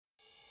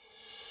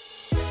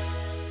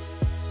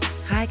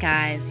Hi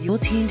guys, you're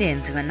tuned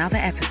in to another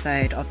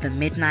episode of the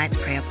Midnight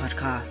Prayer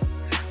Podcast.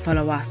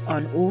 Follow us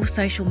on all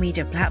social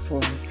media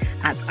platforms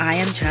at I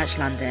Am Church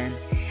London.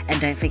 And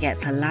don't forget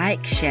to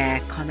like, share,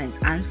 comment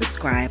and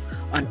subscribe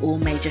on all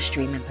major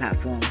streaming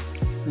platforms.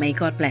 May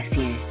God bless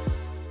you.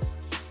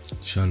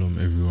 Shalom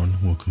everyone,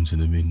 welcome to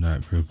the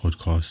Midnight Prayer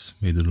Podcast.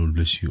 May the Lord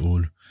bless you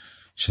all.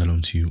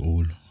 Shalom to you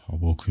all. I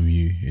welcome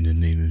you in the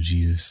name of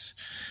Jesus.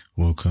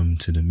 Welcome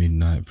to the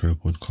Midnight Prayer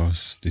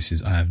Podcast. This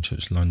is I Am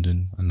Church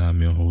London and I'm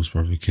your host,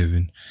 Brother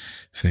Kevin.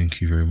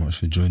 Thank you very much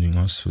for joining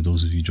us. For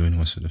those of you joining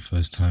us for the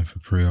first time for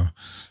prayer,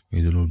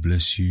 may the Lord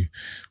bless you.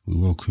 We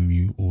welcome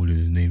you all in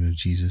the name of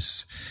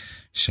Jesus.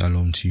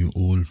 Shalom to you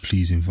all.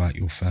 Please invite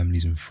your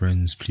families and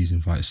friends. Please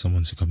invite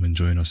someone to come and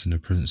join us in the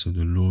presence of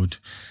the Lord.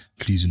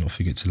 Please do not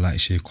forget to like,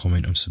 share,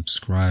 comment and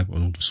subscribe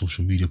on all the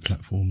social media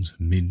platforms,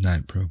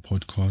 Midnight Prayer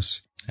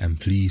Podcast. And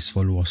please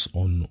follow us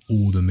on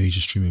all the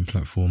major streaming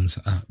platforms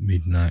at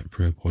Midnight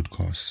Prayer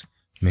Podcast.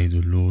 May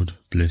the Lord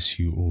bless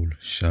you all.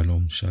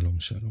 Shalom, shalom,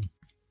 shalom.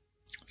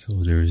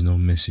 So there is no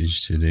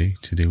message today.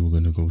 Today we're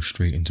going to go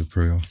straight into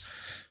prayer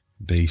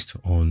based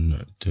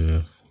on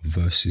the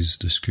verses,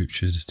 the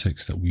scriptures, the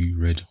text that we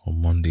read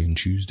on Monday and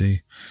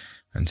Tuesday.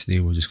 And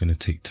today we're just going to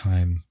take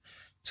time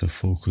to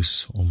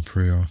focus on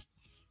prayer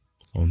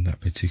on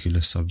that particular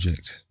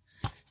subject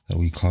that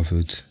we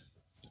covered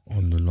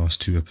on the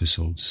last two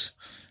episodes.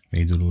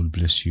 May the Lord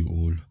bless you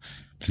all.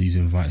 Please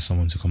invite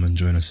someone to come and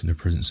join us in the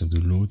presence of the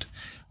Lord.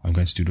 I'm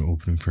going to do the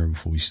opening prayer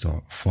before we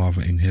start.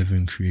 Father in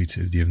heaven,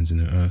 creator of the heavens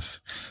and the earth,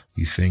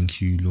 we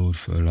thank you, Lord,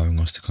 for allowing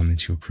us to come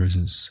into your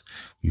presence.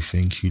 We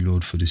thank you,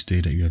 Lord, for this day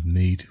that you have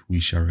made. We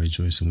shall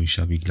rejoice and we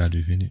shall be glad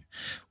within it.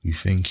 We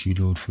thank you,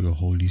 Lord, for your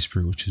Holy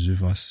Spirit which is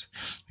with us.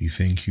 We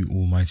thank you,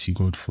 Almighty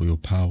God, for your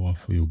power,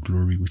 for your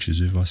glory which is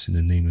with us in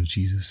the name of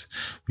Jesus.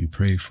 We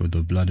pray for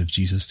the blood of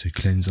Jesus to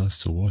cleanse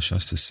us, to wash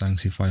us, to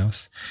sanctify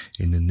us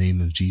in the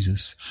name of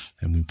Jesus.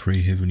 And we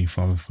pray, Heavenly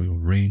Father, for your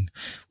reign.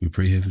 We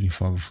pray, Heavenly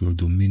Father, for your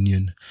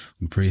dominion.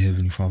 We pray,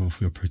 Heavenly Father,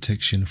 for your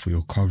protection, for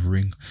your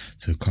covering,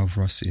 to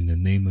cover us in the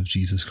name of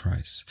Jesus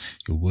Christ.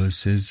 Your word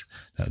says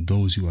that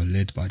those who are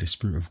led by the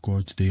Spirit of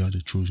God, they are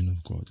the children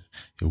of God.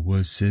 Your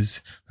word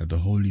says that the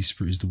Holy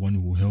Spirit is the one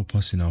who will help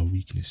us in our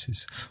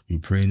weaknesses. We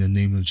pray in the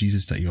name of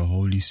Jesus that your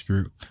Holy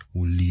Spirit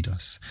will lead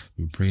us.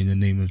 We pray in the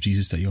name of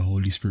Jesus that your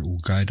Holy Spirit will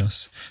guide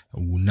us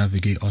and will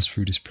navigate us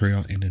through this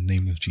prayer in the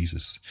name of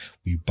Jesus.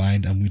 We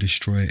bind and we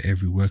destroy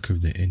every work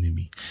of the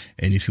enemy.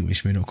 Anything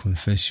which may not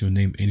confess your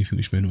name, anything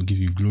which may not give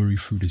you glory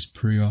through this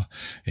prayer,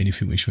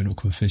 anything which may not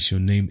confess your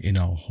name in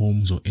our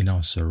homes or in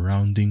our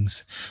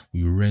surroundings,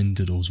 we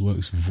render those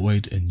works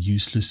void and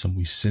useless and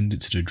we send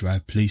it to the dry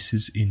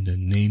places in the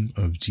name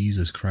of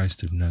Jesus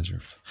Christ of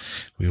Nazareth.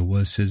 For your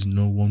word says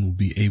no one will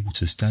be able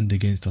to stand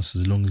against us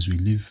as long as we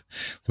live.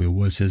 For your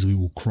word says we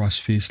will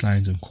crush fierce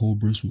lions and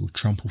cobras, we will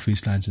trample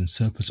fierce lions and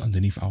serpents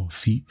underneath our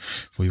feet.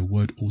 For your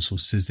word also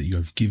says that you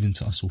have given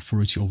to us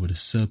authority over the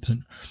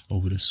serpent,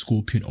 over the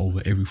scorpion,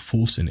 over every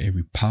force and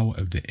every power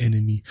of the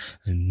enemy,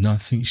 and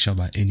nothing shall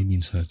by any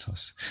means hurt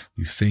us.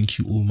 We thank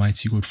you,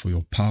 Almighty God, for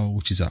your power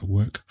which is at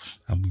work,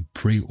 and we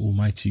pray,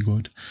 Almighty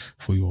God,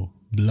 for your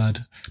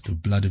blood, the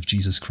blood of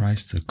Jesus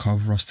Christ, to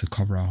cover us, to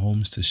cover our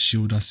homes, to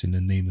shield us in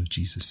the name of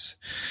Jesus.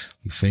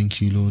 We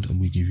thank you, Lord, and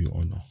we give you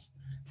honor.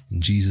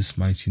 In Jesus'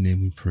 mighty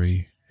name we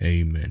pray.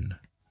 Amen.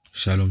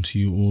 Shalom to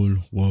you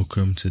all.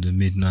 Welcome to the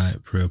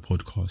Midnight Prayer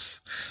Podcast.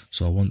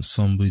 So I want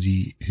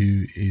somebody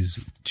who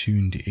is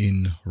tuned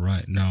in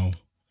right now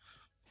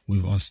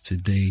with us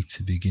today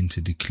to begin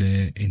to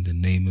declare in the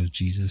name of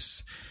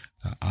Jesus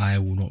that I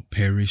will not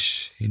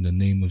perish in the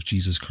name of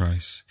Jesus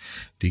Christ.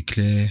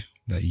 Declare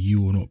that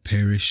you will not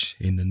perish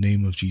in the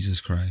name of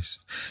Jesus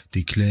Christ.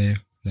 Declare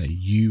that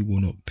you will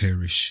not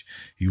perish.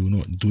 You will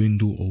not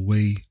dwindle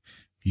away.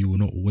 You will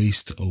not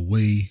waste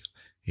away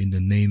in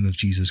the name of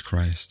Jesus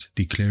Christ.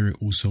 Declare it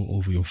also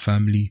over your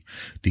family.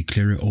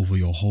 Declare it over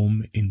your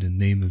home in the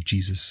name of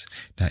Jesus.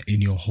 That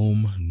in your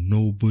home,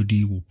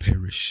 nobody will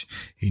perish.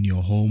 In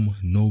your home,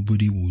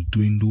 nobody will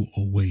dwindle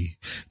away.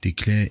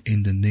 Declare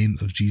in the name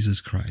of Jesus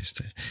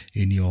Christ.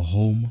 In your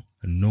home,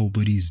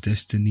 nobody's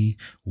destiny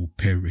will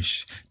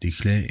perish.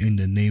 Declare in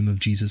the name of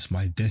Jesus,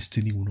 my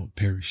destiny will not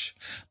perish.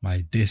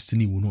 My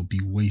destiny will not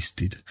be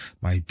wasted.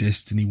 My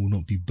destiny will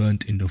not be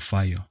burnt in the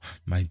fire.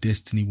 My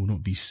destiny will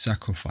not be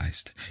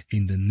sacrificed.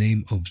 In the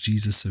name of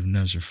Jesus of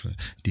Nazareth,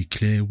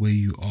 declare where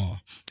you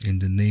are. In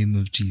the name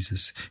of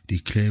Jesus,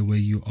 declare where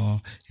you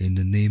are. In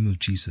the name of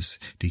Jesus,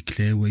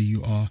 declare where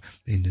you are.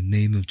 In the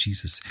name of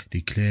Jesus,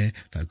 declare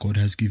that God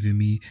has given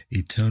me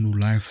eternal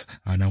life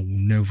and I will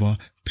never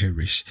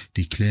perish.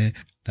 Declare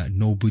that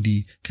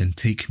nobody can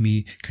take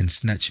me, can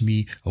snatch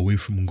me away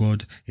from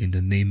God in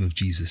the name of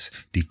Jesus.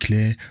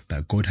 Declare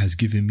that God has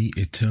given me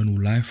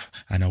eternal life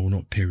and I will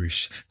not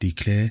perish.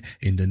 Declare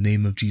in the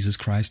name of Jesus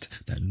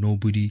Christ that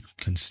nobody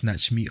can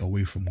snatch me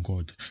away from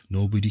God.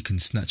 Nobody can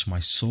snatch my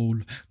soul.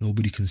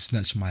 Nobody can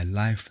snatch my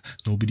life.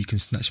 Nobody can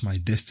snatch my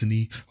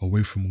destiny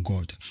away from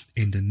God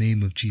in the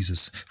name of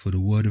Jesus. For the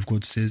word of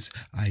God says,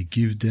 I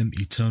give them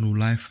eternal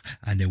life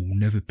and they will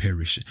never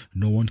perish.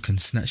 No one can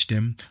snatch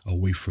them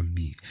away from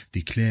me.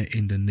 Declare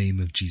in the name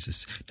of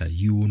Jesus that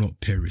you will not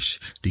perish.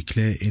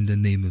 Declare in the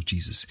name of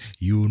Jesus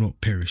you will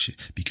not perish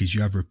because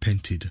you have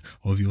repented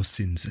of your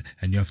sins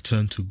and you have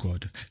turned to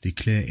God.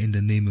 Declare in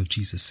the name of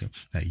Jesus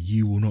that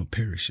you will not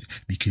perish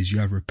because you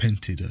have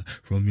repented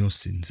from your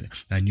sins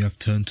and you have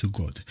turned to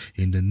God.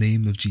 In the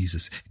name of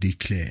Jesus,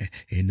 declare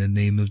in the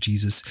name of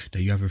Jesus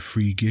that you have a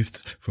free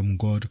gift from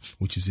God,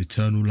 which is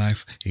eternal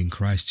life in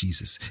Christ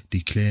Jesus.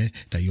 Declare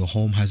that your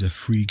home has a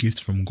free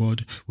gift from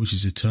God, which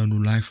is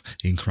eternal life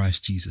in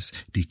Christ Jesus.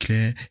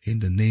 Declare in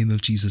the name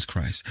of Jesus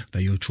Christ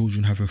that your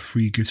children have a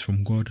free gift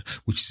from God,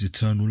 which is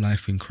eternal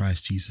life in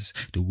Christ Jesus.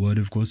 The word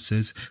of God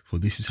says, for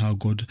this is how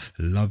God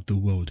loved the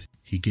world.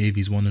 He gave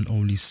his one and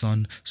only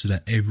Son so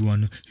that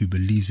everyone who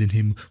believes in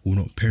him will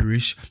not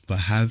perish but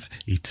have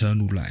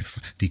eternal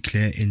life.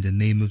 Declare in the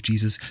name of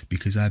Jesus,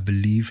 because I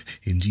believe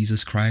in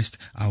Jesus Christ,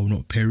 I will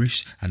not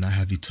perish and I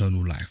have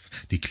eternal life.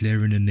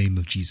 Declare in the name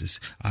of Jesus,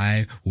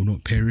 I will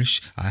not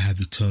perish, I have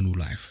eternal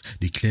life.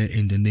 Declare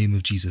in the name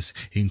of Jesus,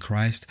 in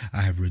Christ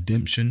I have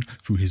redemption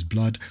through his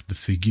blood, the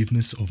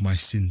forgiveness of my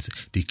sins.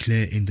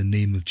 Declare in the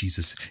name of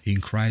Jesus,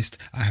 in Christ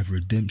I have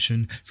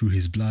redemption through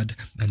his blood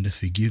and the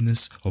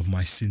forgiveness of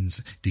my sins.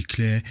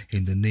 Declare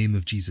in the name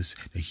of Jesus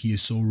that he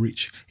is so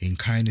rich in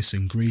kindness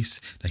and grace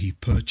that he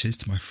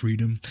purchased my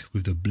freedom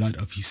with the blood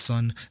of his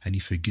Son and he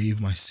forgave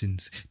my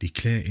sins.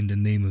 Declare in the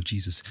name of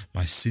Jesus,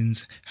 my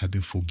sins have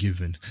been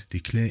forgiven.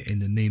 Declare in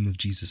the name of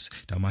Jesus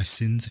that my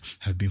sins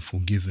have been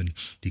forgiven.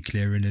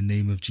 Declare in the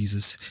name of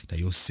Jesus that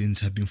your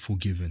sins have been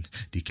forgiven.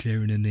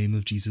 Declare in the name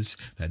of Jesus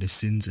that the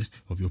sins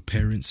of your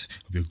parents,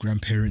 of your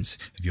grandparents,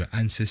 of your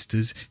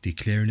ancestors,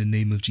 declare in the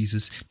name of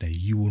Jesus that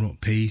you will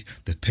not pay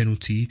the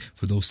penalty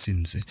for those sins.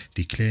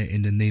 Declare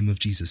in the name of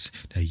Jesus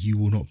that you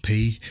will not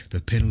pay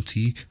the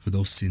penalty for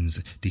those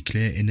sins.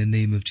 Declare in the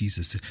name of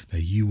Jesus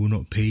that you will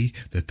not pay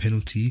the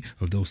penalty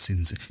of those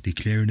sins.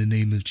 Declare in the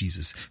name of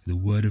Jesus. The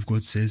word of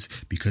God says,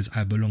 because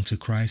I belong to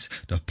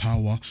Christ, the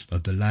power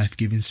of the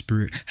life-giving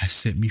Spirit has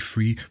set me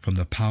free from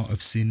the power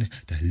of sin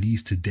that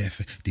leads to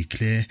death.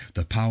 Declare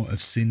the power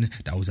of sin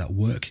that was at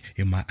work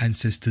in my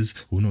ancestors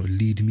will not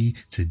lead me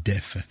to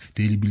death.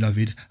 Dearly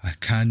beloved,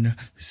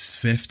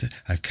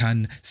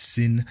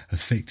 sin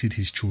affected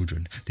his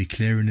children.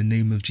 Declare in the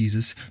name of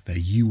Jesus that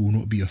you will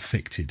not be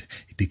affected.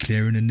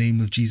 Declare in the name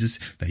of Jesus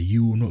that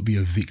you will not be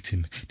a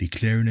victim.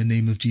 Declare in the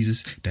name of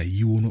Jesus that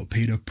you will not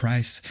pay the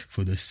price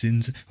for the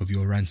sins of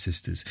your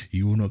ancestors.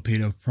 You will not pay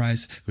the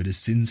price for the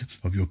sins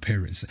of your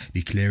parents.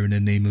 Declare in the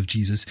name of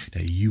Jesus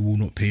that you will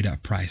not pay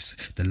that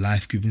price. The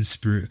life-giving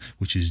Spirit,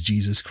 which is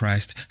Jesus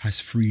Christ, has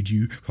freed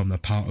you from the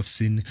power of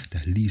sin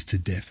that leads to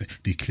death.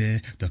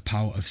 Declare the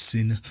power of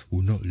sin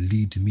will not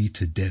lead me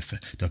to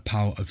death. The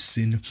power of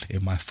sin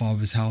in my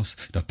father's house,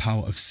 the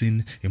power of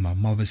sin in my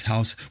mother's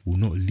house will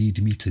not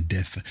lead me to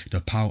death.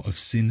 The power of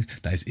sin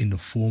that is in the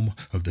form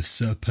of the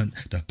serpent,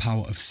 the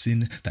power of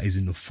sin that is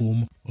in the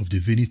form of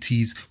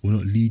divinities will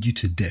not lead you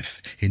to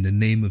death. In the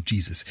name of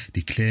Jesus,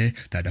 declare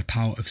that the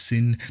power of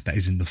sin that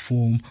is in the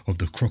form of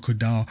the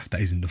crocodile,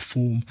 that is in the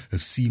form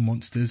of sea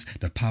monsters,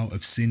 the power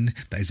of sin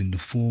that is in the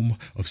form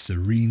of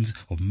sirens,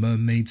 of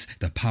mermaids,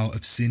 the power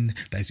of sin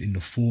that is in the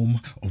form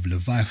of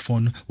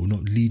Leviathan will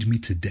not lead me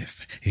to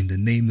death. In the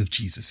name of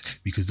Jesus,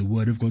 because the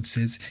word of God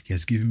says he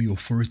has given me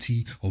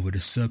authority over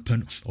the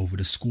serpent, over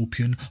the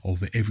scorpion,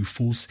 over every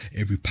force,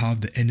 every power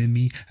of the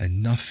enemy,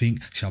 and nothing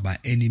shall by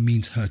any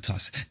means hurt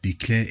us.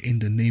 Declare in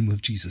the name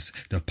of Jesus,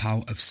 the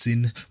power of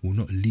sin will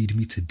not lead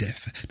me to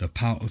death. The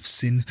power of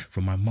sin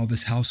from my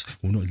mother's house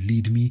will not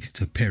lead me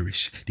to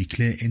perish.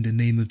 Declare in the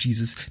name of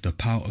Jesus, the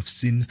power of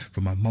sin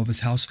from my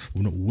mother's house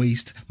will not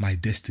waste my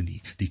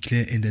destiny.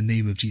 Declare in the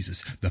name of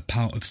Jesus, the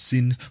power of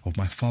sin of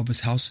my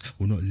father's house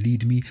will not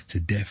lead me to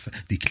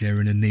death.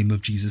 Declare in the name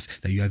of Jesus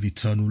that you have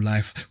eternal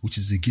life, which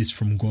is a gift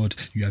from God.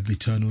 You have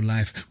eternal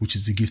life, which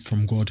is a gift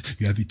from God.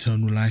 You have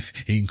eternal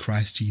life in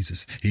Christ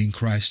Jesus. In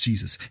Christ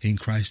Jesus. In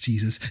Christ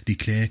Jesus.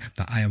 Declare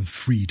that I am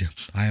freed.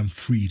 I am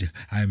freed.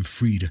 I am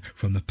freed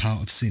from the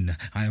power of sin.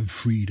 I am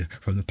freed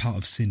from the power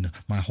of sin.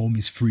 My home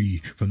is free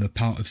from the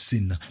power of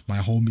sin. My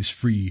home is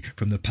free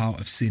from the power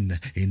of sin.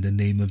 In the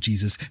name of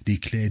Jesus,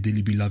 declare,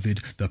 dearly beloved,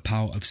 the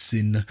power of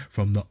sin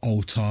from the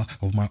altar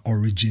of my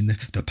origin.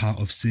 The power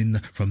of sin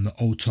from the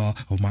altar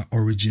of my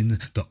origin.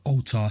 The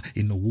altar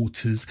in the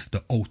waters.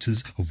 The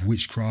altars of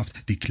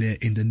witchcraft. Declare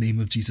in the name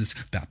of Jesus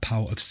that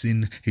power of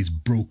sin is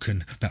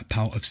broken. That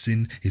power of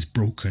sin is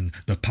broken.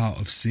 The power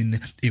of sin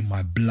sin in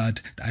my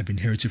blood that I've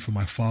inherited from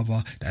my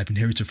father, that I've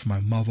inherited from my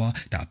mother.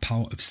 That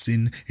power of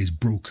sin is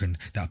broken.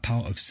 That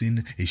power of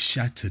sin is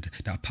shattered.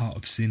 That power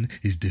of sin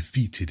is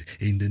defeated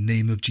in the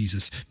name of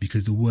Jesus,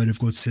 because the word of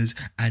God says,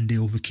 and they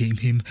overcame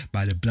him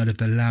by the blood of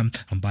the Lamb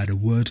and by the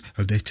word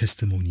of their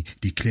testimony.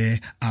 Declare,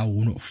 I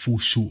will not fall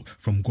short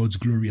from God's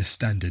glorious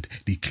standard.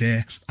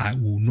 Declare, I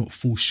will not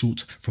fall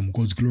short from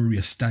God's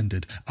glorious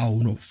standard. I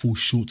will not fall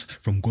short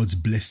from God's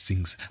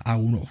blessings. I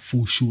will not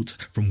fall short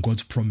from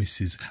God's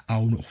promises. I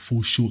will not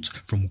fall short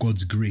from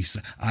God's grace.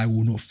 I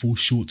will not fall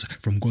short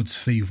from God's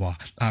favor.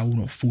 I will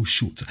not fall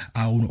short.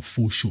 I will not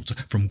fall short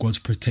from God's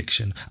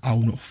protection. I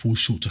will not fall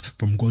short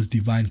from God's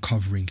divine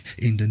covering.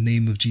 In the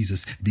name of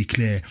Jesus,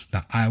 declare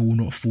that I will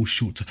not fall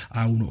short.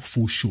 I will not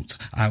fall short.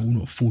 I will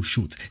not fall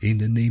short. In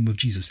the name of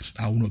Jesus,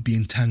 I will not be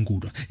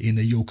entangled in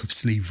a yoke of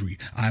slavery.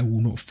 I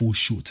will not fall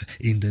short.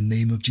 In the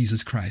name of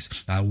Jesus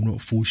Christ, I will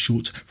not fall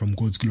short from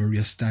God's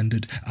glorious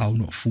standard. I will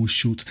not fall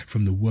short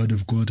from the word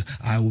of God.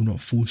 I will not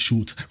fall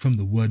short from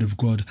the word of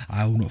God.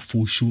 I will not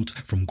fall short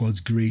from God's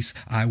grace.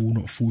 I will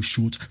not fall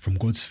short from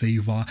God's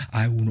favor.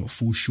 I will not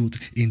fall short.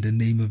 In the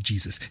name of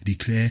Jesus,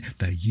 declare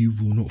that you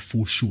will not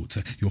fall short.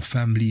 Your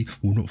family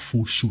will not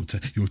fall short.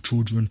 Your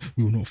children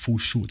will not fall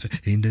short.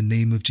 In the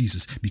name of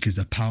Jesus, because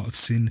the power of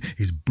sin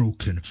is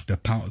broken. The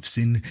power of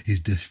sin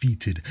is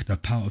defeated. The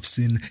power of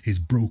sin is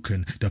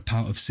broken. The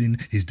power of sin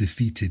is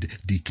defeated.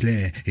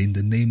 Declare in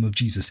the name of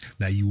Jesus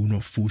that you will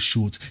not fall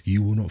short.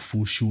 You will not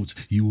fall short.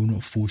 You will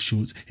not fall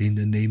short. In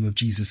the name of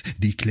Jesus,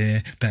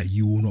 declare that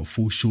you will not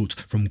fall short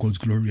from God's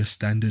glorious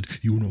standard.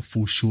 You will not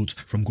fall short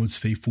from God's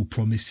faithful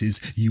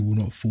promises. You will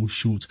not fall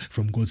short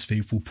from God's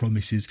faithful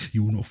promises.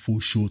 You will not fall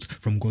short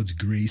from God's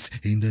grace.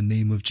 In the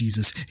name of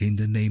Jesus, in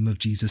the name of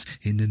Jesus,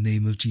 in the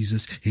name of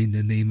Jesus, in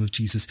the name of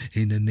Jesus,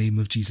 in the name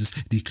of Jesus,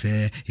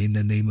 declare in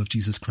the name of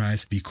Jesus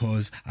Christ,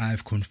 because I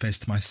have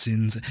confessed my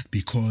sins,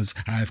 because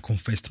I have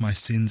confessed my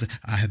sins,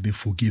 I have been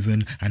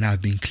forgiven and I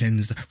have been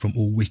cleansed from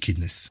all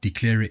wickedness.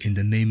 Declare it in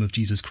the name of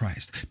Jesus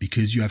Christ,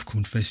 because you have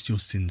confessed your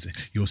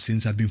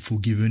sins have been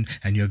forgiven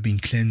and you have been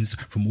cleansed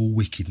from all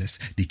wickedness.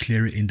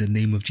 Declare it in the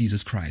name of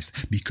Jesus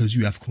Christ, because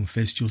you have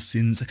confessed your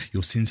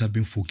sins have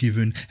been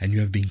forgiven and you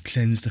have been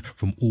cleansed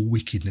from all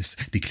wickedness.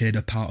 Declare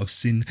the power of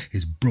sin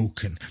is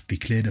broken.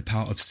 Declare the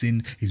power of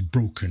sin is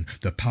broken.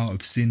 The power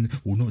of sin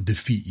will not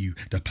defeat you.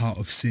 The power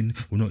of sin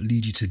will not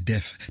lead you to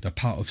death. The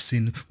power of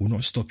sin will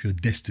not stop your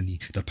destiny.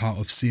 The power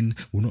of sin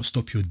will not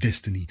stop your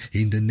destiny.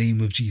 In the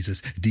name of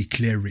Jesus,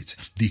 declare it,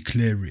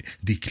 declare it,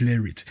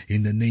 declare it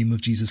in the name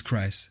of Jesus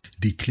Christ.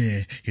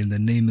 Declare in the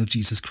name of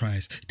Jesus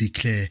Christ.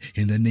 Declare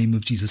in the name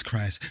of Jesus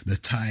Christ. The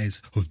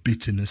ties of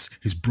bitterness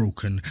is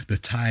broken. The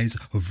ties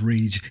of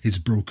rage is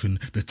broken.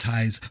 The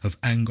ties of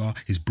anger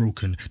is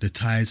broken. The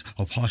ties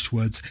of harsh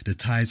words, the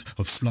ties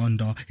of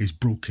slander is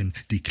broken.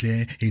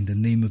 Declare in the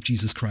name of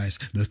Jesus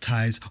Christ. The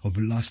ties of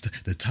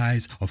lust, the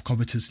ties of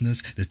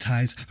covetousness, the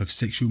ties of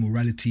sexual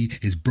morality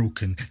is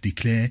broken.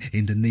 Declare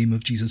in the name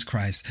of Jesus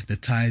Christ. The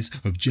ties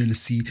of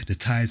jealousy, the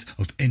ties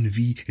of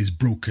envy is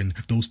broken.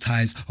 Those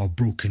ties are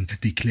broken.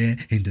 Declare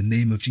in the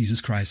name of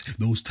Jesus Christ.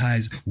 Those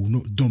ties will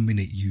not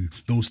dominate you.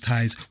 Those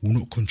ties will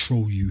not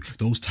control you.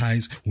 Those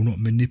ties will not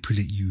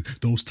manipulate you.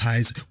 Those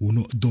ties will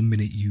not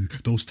dominate you.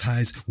 Those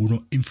ties will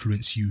not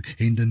influence you.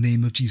 In the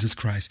name of Jesus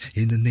Christ.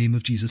 In the name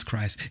of Jesus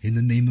Christ. In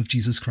the name of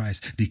Jesus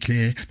Christ.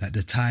 Declare that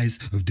the ties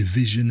of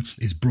division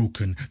is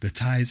broken. The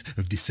ties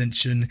of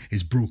dissension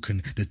is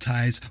broken. The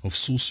ties of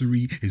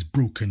sorcery is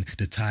broken.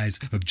 The ties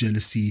of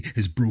jealousy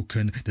is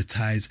broken. The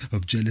ties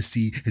of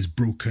jealousy is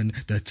broken.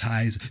 The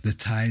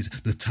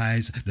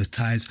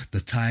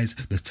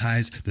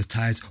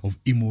ties of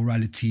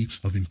immorality,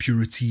 of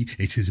impurity,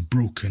 it is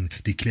broken.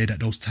 Declare that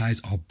those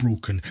ties are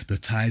broken. The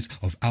ties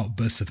of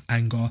outbursts of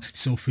anger,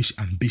 selfish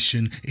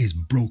ambition is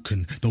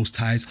broken. Those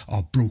ties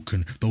are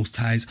broken. Those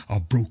ties are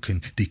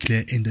broken.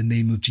 Declare in the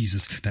name of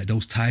Jesus that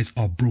those ties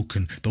are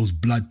broken. Those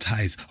blood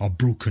ties are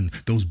broken.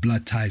 Those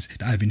blood ties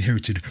that I've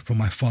inherited from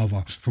my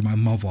father, from my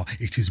mother,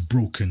 it is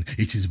broken.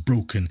 It is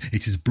broken.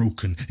 It is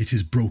broken. It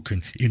is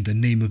broken. In the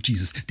name of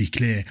Jesus,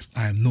 declare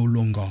I am no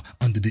longer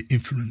under the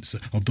influence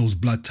of those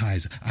blood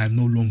ties. I am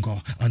no longer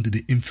under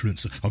the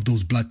influence of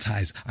those blood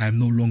ties. I am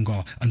no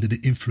longer under the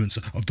influence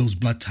of those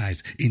blood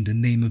ties. In the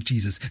name of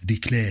Jesus,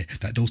 declare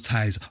that those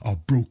ties are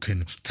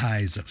broken.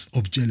 Ties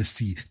of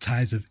jealousy,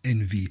 ties of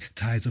envy,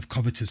 ties of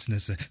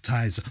covetousness,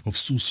 ties of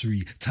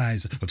sorcery,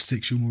 ties of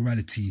sexual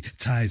morality,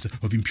 ties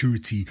of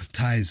impurity,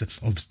 ties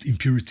of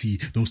impurity.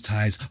 Those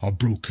ties are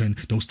broken.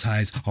 Those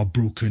ties are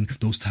broken.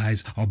 Those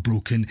ties are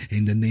broken.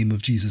 In the name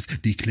of Jesus,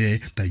 declare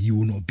that you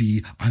will not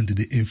be under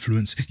the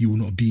influence. You will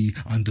not be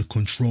under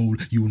control.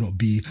 You will not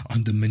be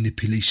under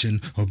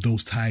manipulation of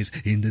those ties.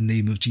 In the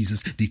name of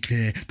Jesus,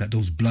 declare that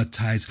those blood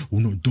ties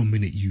will not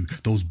dominate you.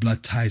 Those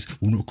blood ties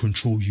will not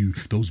control you.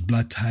 Those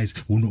blood ties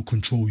will not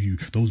control you.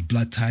 Those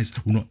blood ties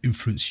will not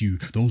influence you.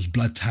 Those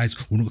blood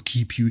ties will not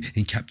keep you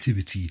in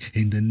captivity.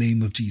 In the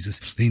name of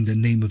Jesus, in the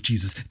name of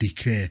Jesus,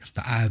 declare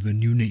that I have a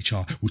new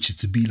nature, which is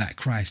to be like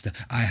Christ.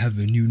 I have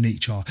a new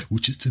nature,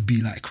 which is to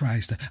be like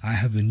Christ. I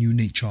have a new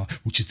nature,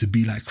 which is to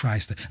be like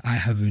Christ. I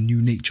have a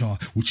new nature,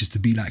 which is to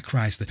be like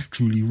Christ,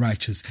 truly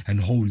righteous and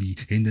holy.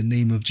 In the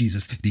name of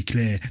Jesus,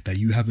 declare that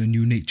you have a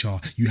new nature.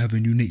 You have a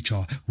new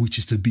nature, which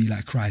is to be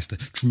like Christ,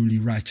 truly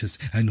righteous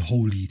and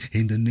holy.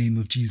 In the name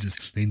of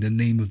Jesus, in the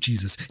name of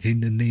Jesus,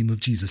 in the name of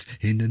Jesus,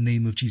 in the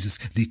name of Jesus,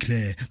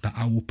 declare that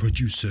I will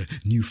produce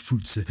new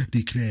fruits.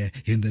 Declare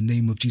in the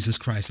name of Jesus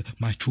Christ,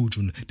 my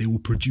children, they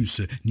will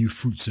produce new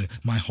fruits.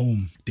 My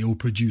home, they will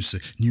produce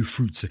new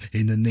fruits.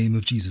 In the name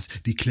of Jesus,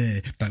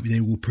 declare that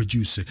they will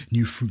produce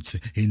new fruits.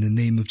 In the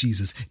name of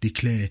Jesus,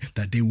 declare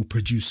that they will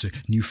produce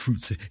new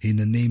fruits. In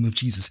the name of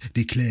Jesus,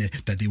 declare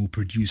that they will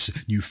produce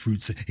new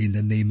fruits. In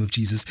the name of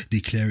Jesus,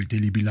 declare it,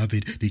 dearly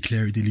beloved.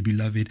 Declare it, dearly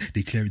beloved.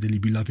 Declare it, dearly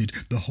beloved.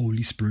 The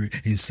Holy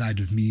Spirit inside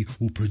of me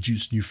will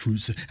produce new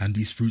fruits, and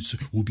these fruits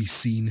will be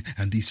seen,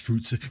 and these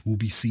fruits will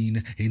be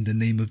seen. In the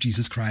name of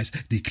Jesus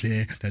Christ,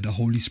 declare that the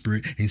Holy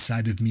Spirit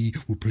inside of me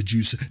will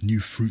produce new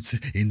fruits.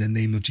 In the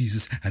name of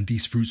Jesus, and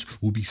these fruits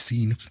will be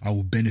seen. I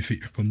will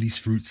benefit from these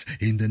fruits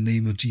in the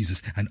name of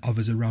Jesus, and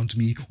others around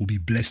me will be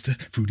blessed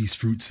through these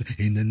fruits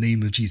in the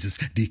name of Jesus.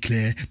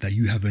 Declare that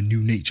you have a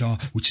new nature,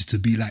 which is to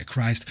be like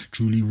Christ,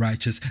 truly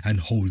righteous and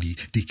holy.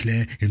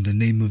 Declare in the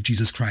name of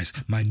Jesus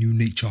Christ, my new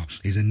nature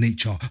is a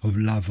nature of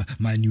love.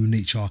 My new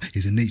nature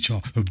is a nature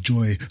of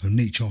joy, a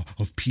nature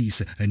of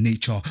peace, a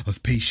nature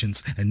of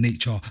patience, a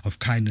nature of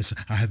kindness.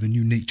 I have a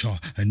new nature,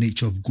 a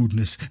nature of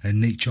goodness, a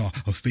nature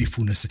of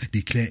faithfulness.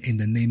 Declare in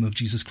the name of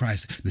Jesus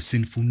Christ, the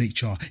sinful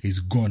nature is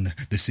gone.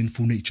 The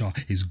sinful nature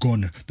is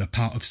gone. The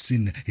power of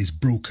sin is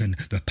broken.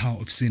 The power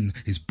of sin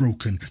is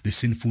broken. The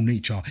sinful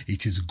nature,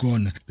 it is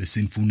gone. The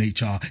sinful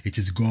nature, it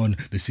is gone.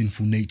 The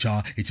sinful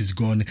nature, it is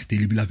gone.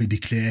 Dearly beloved,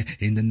 declare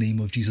in the name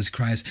of Jesus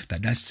Christ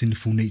that that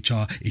sinful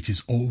nature, it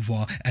is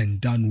over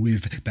and done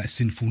with. That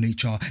sinful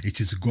nature, it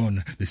is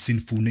gone. The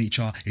sinful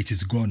nature, it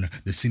is gone.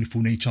 The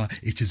sinful nature,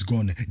 it is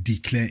gone.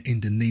 Declare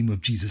in the name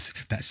of Jesus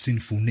that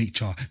sinful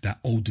nature, that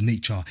old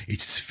nature,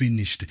 it is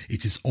finished.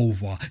 It is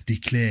over.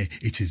 Declare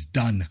it is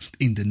done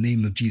in the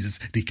name of Jesus.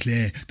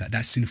 Declare that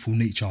that sinful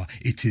nature,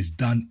 it is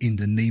done in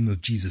the name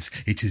of Jesus.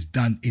 It is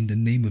done in the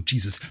name of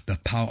Jesus. The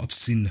power of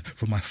sin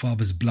from my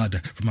father's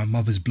blood, from my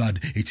mother's blood,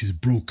 it is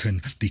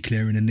broken.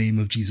 Declare in the name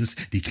of Jesus.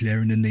 Declare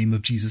in the name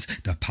of Jesus.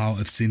 The power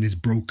of sin is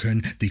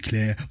broken.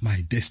 Declare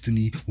my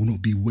destiny will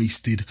not be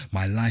wasted.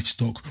 My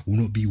livestock will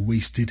not be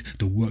wasted.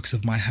 The works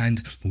of my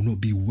hand will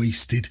not be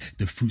wasted.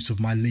 The fruits of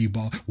my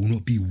labor will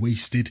not be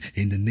wasted.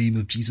 In the name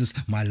of Jesus,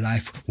 my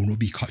life will not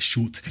be cut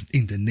short.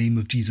 In the name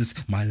of Jesus,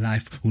 my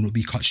life will not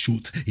be cut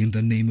short. In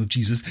the name of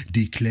Jesus,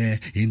 declare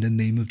in the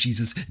name of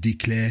Jesus.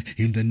 Declare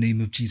in the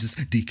name of Jesus.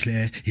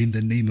 Declare in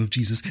the name of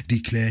Jesus.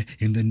 Declare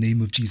in the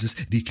name of Jesus.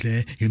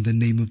 Declare in the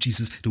name of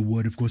Jesus. The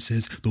word of God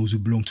says those who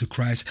belong to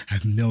Christ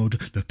have nailed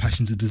the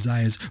passions and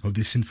desires of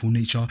their sinful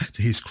nature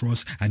to his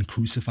cross and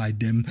crucified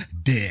them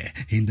there.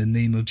 In the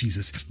name of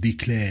Jesus,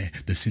 declare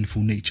the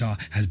sinful nature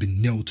has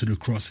been nailed to the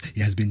cross.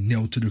 It has been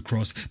nailed to the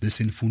cross. The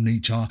sinful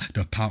nature,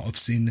 the power of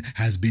sin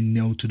has been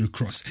nailed to the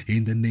cross.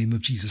 In the name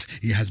of Jesus,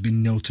 it has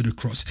been nailed to the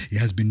cross. It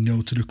has been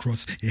nailed to the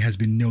cross. It has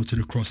been nailed to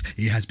the cross.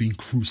 It has been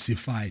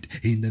crucified.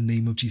 In the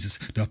name of Jesus,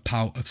 the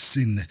power of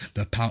sin,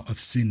 the power of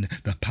sin,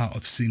 the power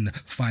of sin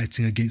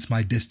fighting against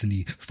my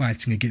destiny,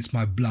 fighting against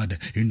my blood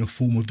in the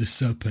form of the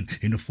serpent,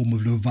 in the form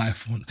of the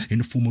Leviathan, in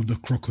the form of the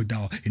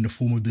crocodile, in the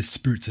form of the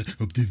spirit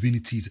of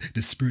divinities,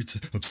 the spirit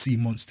of sea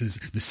monsters,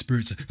 the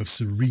spirit of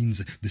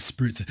sirens, the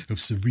spirit of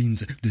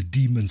sirens, the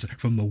demons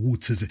from the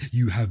waters.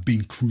 You have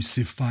been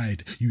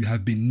crucified. You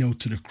have been nailed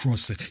to the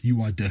cross.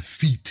 You are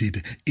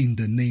defeated in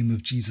the name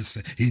of Jesus.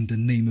 In the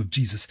name of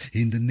Jesus.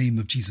 In the name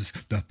of Jesus.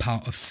 The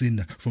power of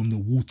sin from the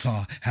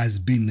water has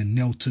been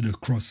nailed to the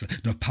cross.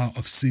 The power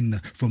of sin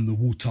from the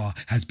water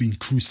has been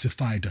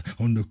crucified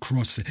on the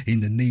cross.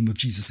 In the name of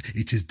Jesus,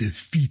 it is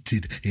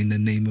defeated. In the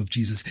name of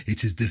Jesus,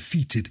 it is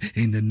defeated.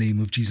 In the name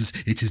of Jesus,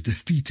 it is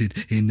defeated.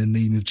 In the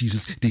name of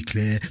Jesus,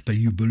 declare that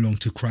you belong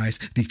to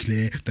Christ.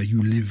 Declare that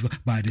you live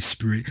by the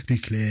Spirit.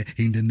 Declare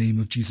in the name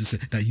of Jesus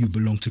that you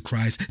belong to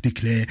Christ.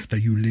 Declare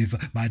that you live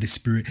by the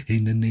Spirit.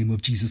 In the name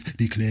of Jesus,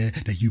 declare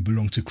that you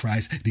belong to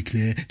Christ.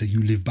 Declare that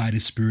you live by the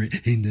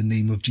Spirit. In the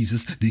name of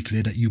Jesus,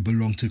 declare that you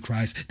belong to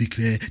Christ.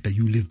 Declare that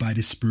you live by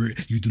the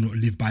Spirit. You do not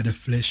live by the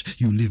flesh.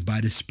 You live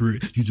by the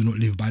Spirit. You do not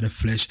live by the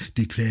flesh.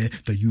 Declare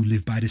that you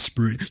live by the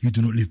Spirit. You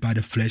do not live by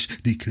the flesh.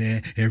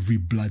 Declare every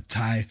blood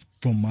tie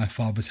from my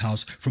father's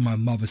house, from my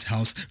mother's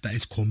house, that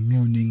is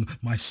communing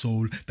my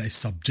soul, that is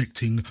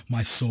subjecting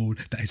my soul,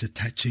 that is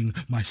attaching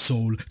my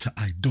soul to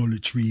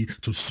idolatry,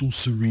 to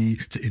sorcery,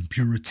 to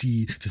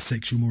impurity, to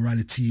sexual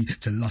morality,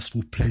 to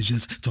lustful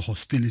pleasures, to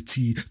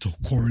hostility, to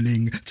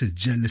quarreling, to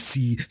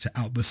jealousy, to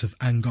outbursts of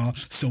anger,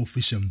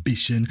 selfish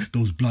ambition.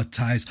 Those blood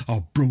ties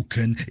are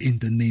broken in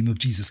the name of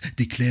Jesus.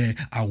 Declare,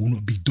 I will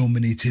not be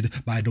dominated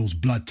by those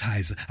blood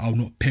ties. I will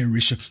not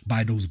perish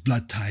by those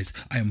blood ties.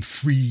 I am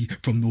free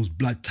from those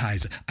blood ties.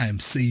 ties. I am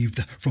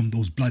saved from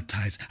those blood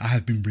ties. I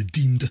have been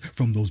redeemed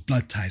from those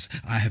blood ties.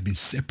 I have been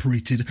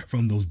separated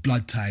from those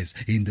blood ties.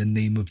 In the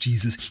name of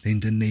Jesus, in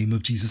the name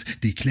of Jesus,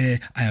 declare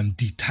I am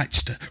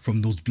detached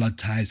from those blood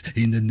ties.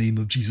 In the name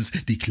of Jesus,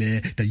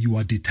 declare that you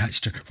are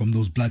detached from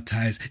those blood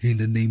ties. In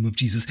the name of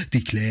Jesus,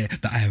 declare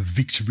that I have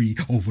victory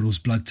over those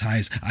blood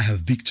ties. I have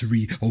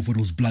victory over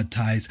those blood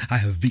ties. I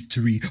have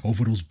victory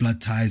over those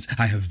blood ties.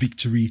 I have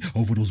victory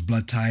over those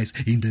blood ties.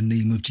 In the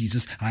name of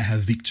Jesus, I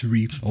have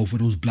victory over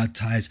those blood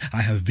ties.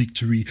 I have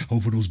victory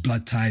over those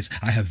blood ties.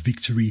 I have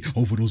victory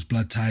over those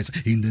blood ties.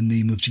 In the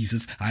name of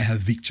Jesus, I have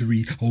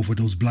victory over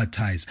those blood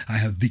ties. I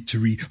have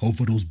victory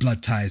over those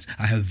blood ties.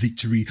 I have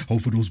victory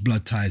over those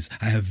blood ties.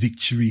 I have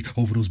victory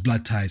over those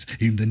blood ties.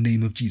 In the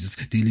name of Jesus,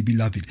 dearly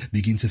beloved,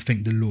 begin to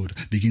thank the Lord.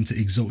 Begin to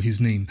exalt his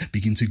name.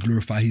 Begin to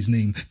glorify his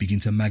name. Begin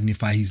to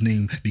magnify his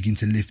name. Begin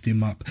to lift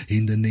him up.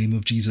 In the name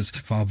of Jesus,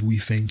 Father, we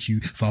thank you.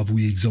 Father,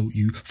 we exalt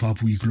you.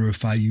 Father, we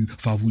glorify you.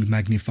 Father, we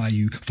magnify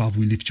you. Father,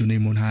 we lift your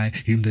name on high.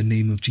 In the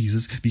name of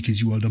Jesus,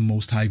 because you are the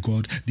most high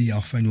God, the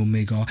Alpha and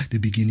Omega, the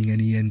beginning and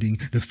the ending,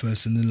 the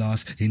first and the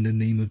last. In the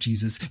name of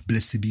Jesus,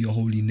 blessed be your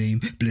holy name.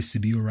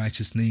 Blessed be your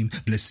righteous name.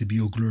 Blessed be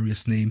your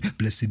glorious name.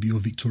 Blessed be your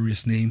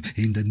victorious name.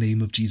 In the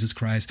name of Jesus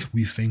Christ,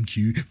 we thank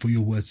you, for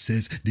your word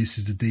says, this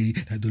is the day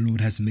that the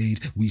Lord has made.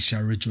 We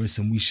shall rejoice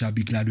and we shall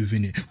be glad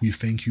within it. We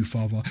thank you,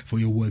 Father, for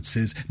your word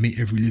says, may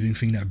every living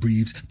thing that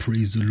breathes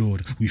praise the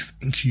Lord. We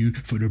thank you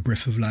for the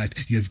breath of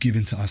life you have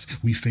given to us.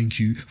 We thank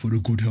you for the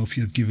good health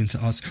you have given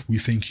to us. We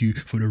thank you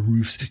for the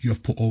roofs you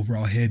have put over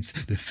our heads,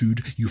 the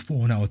food you've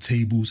put on our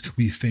tables.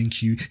 We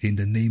thank you in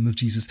the name of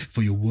Jesus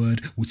for your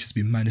word which has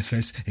been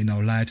manifest in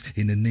our lives.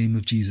 In the name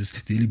of Jesus,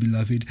 dearly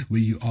beloved,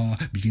 where you are,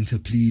 begin to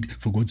plead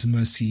for God's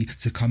mercy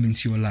to come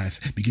into your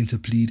life. Begin to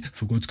plead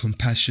for God's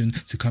compassion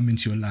to come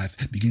into your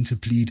life. Begin to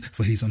plead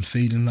for his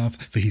unfailing love,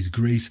 for his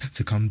grace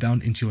to come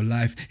down into your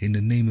life. In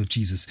the name of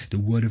Jesus, the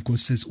word of God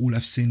says all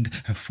have sinned,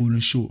 have fallen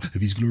short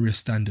of his glorious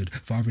standard.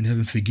 Father in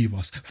heaven, forgive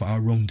us for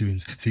our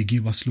wrongdoings.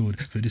 Forgive us, Lord,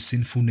 for the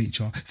sinful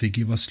nature.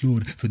 Forgive us,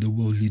 Lord, for the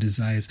worldly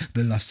desires,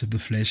 the lusts of the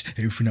flesh,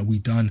 everything that we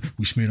done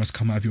which made us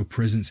come out of your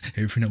presence,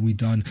 everything that we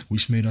done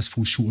which made us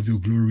fall short of your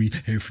glory,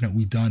 everything that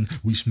we done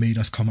which made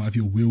us come out of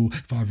your will.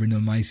 Father, in the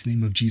mighty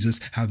name of Jesus,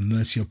 have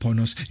mercy upon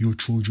us, your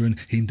children.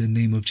 In the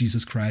name of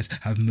Jesus Christ,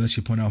 have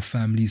mercy upon our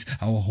families,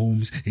 our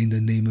homes. In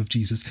the name of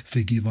Jesus,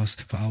 forgive us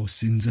for our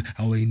sins,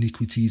 our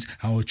iniquities,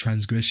 our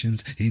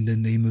transgressions. In the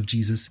name of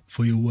Jesus,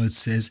 for your word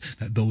says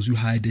that those who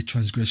hide their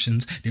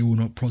transgressions, they will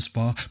not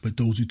prosper, but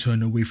those who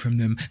turn away from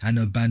them and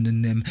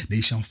abandon them,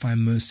 they shall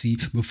find mercy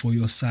before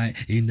your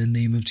sight. In the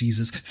name of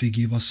Jesus,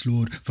 forgive us,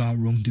 Lord, for our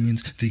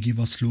wrongdoings. Forgive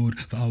us, Lord,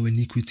 for our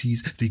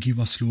iniquities. Forgive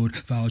us, Lord,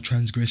 for our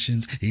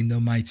transgressions. In the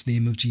mighty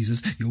name of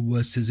Jesus, your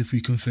word says if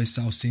we confess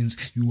our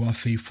sins, you are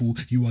faithful,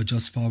 you are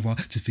just, Father,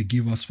 to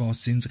forgive us for our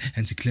sins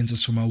and to cleanse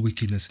us from our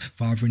wickedness.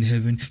 Father in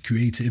heaven,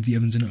 creator of the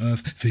heavens and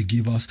earth,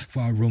 forgive us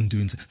for our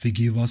wrongdoings.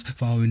 Forgive us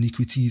for our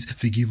iniquities.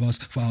 Forgive us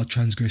for our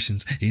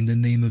transgressions. In the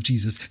name of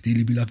Jesus,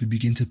 dearly beloved,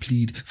 begin to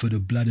plead for the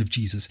blood of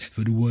Jesus.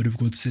 For the word of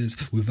God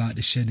says, without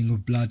the shedding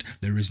of blood,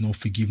 there is no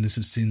forgiveness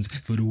of sins.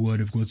 For the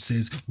word of God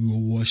says, we were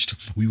washed,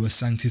 we were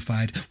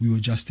sanctified, we were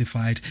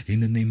justified in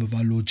the name of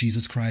our Lord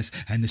Jesus Christ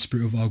and the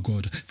Spirit of our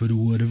God. For the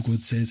word of God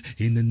says,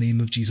 in the name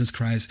of Jesus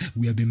Christ,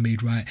 we have been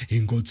made right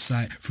in God's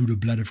sight through the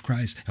blood of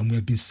Christ, and we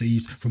have been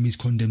saved from his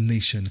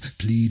condemnation.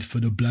 Plead for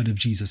the blood of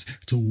Jesus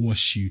to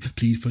wash you.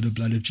 Plead for the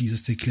blood of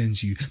Jesus to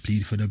cleanse you.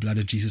 Plead for the blood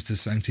of Jesus to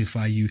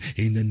sanctify you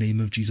in the name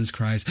of Jesus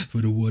Christ. For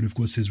the word of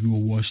God says we were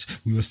washed,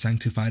 we were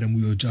sanctified, and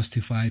we were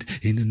justified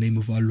in the name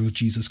of our Lord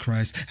Jesus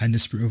Christ and the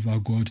Spirit of our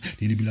God.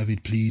 Dearly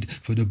beloved, plead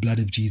for the blood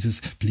of Jesus.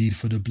 Plead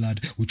for the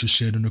blood which was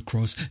shed on the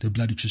cross, the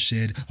blood which was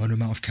shed on the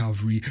Mount of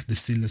Calvary, the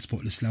sinless,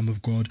 spotless Lamb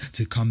of God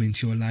to come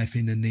into your life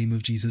in the name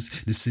of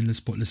Jesus. The sinless,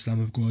 spotless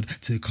Lamb of God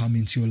to come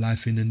into your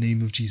life in the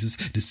name of Jesus.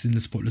 The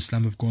sinless, spotless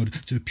Lamb of God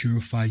to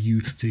purify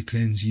you, to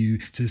cleanse you,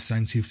 to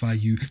sanctify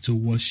you, to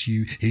wash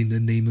you in the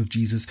name of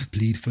Jesus.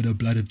 Plead for the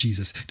blood of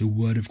Jesus. The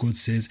word of God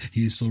says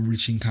he is so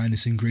rich in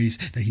kindness and grace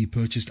that he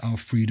purchased our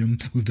freedom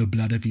with the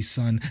blood of his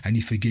Son, and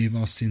he forgave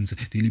our sins.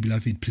 Dearly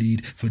beloved,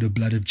 plead for the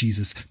blood of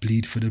Jesus.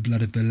 Plead for the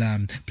blood of the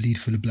Lamb. Plead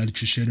for the blood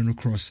which was shed on the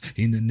cross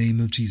in the name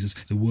of Jesus.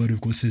 The word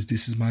of God says,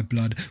 this is my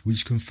blood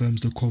which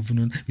confirms the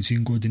covenant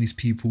between God and his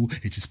people.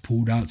 It is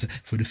poured out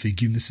for the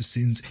forgiveness of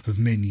sins of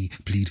many.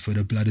 Plead for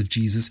the blood of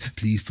Jesus.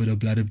 Plead for the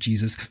blood of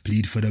Jesus.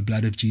 Plead for the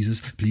blood of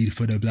Jesus. Plead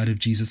for the blood of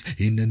Jesus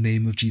in the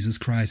name of Jesus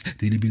Christ.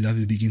 Dearly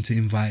beloved, begin to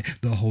invite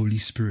the Holy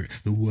Spirit.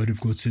 The word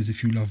of God says,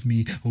 if you love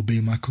me,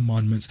 obey my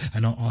commandments,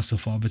 and I'll ask the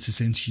Father to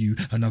send to you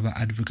another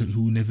advocate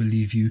who will never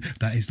leave you.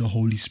 That is the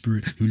Holy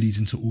Spirit who leads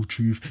into all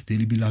truth.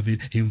 Dearly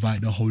beloved,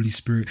 invite the Holy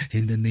Spirit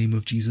in the name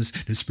of Jesus,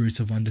 the Spirit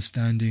of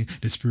understanding,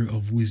 the Spirit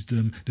of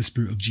wisdom, the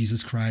Spirit of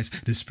Jesus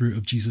Christ, the Spirit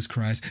of Jesus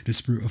Christ, the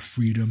Spirit of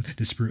freedom,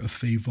 the Spirit of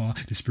favor,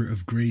 the Spirit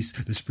of grace,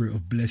 the Spirit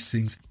of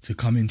blessings to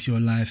come into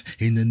your life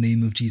in the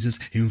name of Jesus.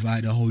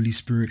 Invite the Holy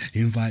Spirit,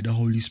 invite the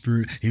Holy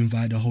Spirit,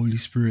 invite the Holy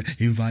Spirit,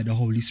 invite the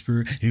Holy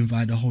Spirit,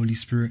 invite the Holy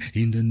Spirit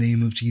in the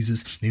name of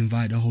Jesus.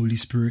 Invite the Holy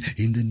Spirit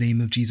in the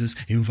name of Jesus.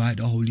 Invite invite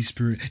the Holy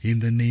Spirit in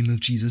the name of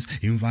Jesus,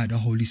 invite the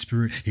Holy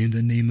Spirit in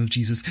the name of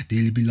Jesus.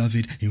 Dearly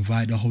beloved,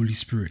 invite the Holy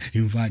Spirit,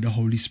 invite the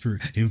Holy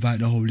Spirit, invite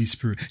the Holy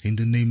Spirit in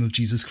the name of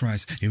Jesus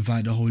Christ,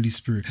 invite the Holy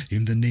Spirit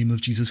in the name of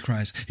Jesus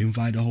Christ,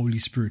 invite the Holy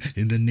Spirit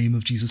in the name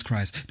of Jesus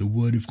Christ. The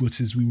word of God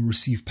says we will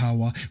receive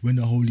power when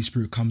the Holy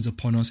Spirit comes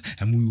upon us,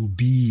 and we will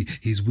be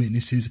his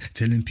witnesses,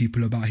 telling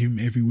people about him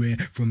everywhere,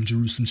 from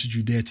Jerusalem to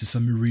Judea to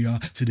Samaria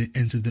to the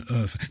ends of the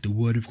earth. The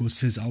word of God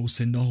says, I will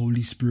send the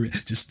Holy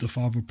Spirit, just the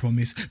Father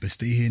promised, but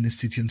stay here in the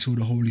city until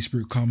the Holy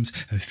Spirit comes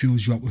and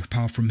fills you up with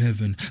power from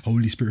heaven.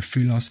 Holy Spirit,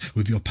 fill us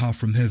with your power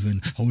from heaven.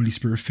 Holy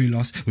Spirit, fill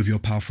us with your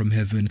power from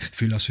heaven.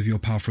 Fill us with your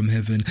power from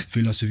heaven.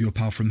 Fill us with your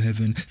power from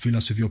heaven. Fill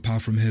us with your power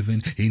from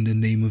heaven. In the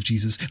name of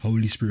Jesus,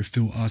 Holy Spirit,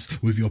 fill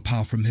us with your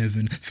power from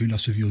heaven. Fill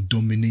us with your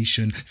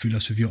domination. Fill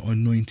us with your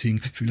anointing.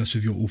 Fill us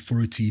with your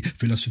authority.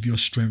 Fill us with your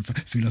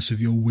strength. Fill us with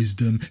your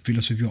wisdom. Fill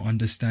us with your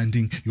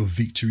understanding, your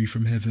victory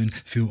from heaven.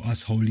 Fill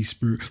us, Holy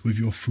Spirit, with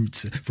your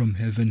fruits from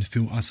heaven.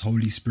 Fill us,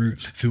 Holy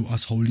Spirit. Fill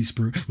us, Holy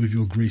Spirit, with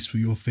your grace,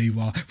 with your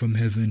favor from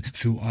heaven.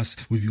 Fill us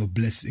with your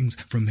blessings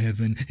from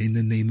heaven. In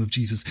the name of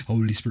Jesus,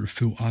 Holy Spirit,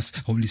 fill us.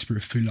 Holy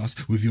Spirit, fill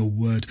us with your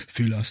word.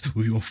 Fill us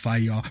with your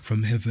fire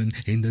from heaven.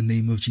 In the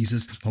name of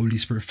Jesus, Holy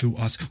Spirit, fill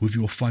us with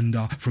your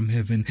thunder from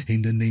heaven.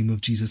 In the name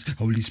of Jesus,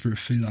 Holy Spirit,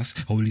 fill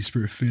us. Holy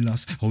Spirit, fill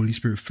us. Holy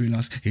Spirit, fill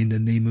us. In the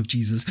name of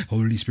Jesus,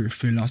 Holy Spirit,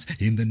 fill us.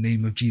 In the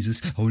name of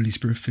Jesus, Holy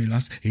Spirit, fill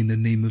us. In the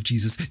name of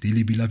Jesus,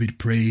 dearly beloved,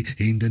 pray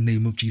in the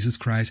name of Jesus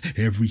Christ.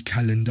 Every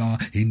calendar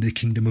in the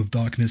kingdom of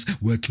darkness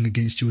working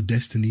against your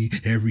destiny,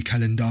 every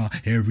calendar,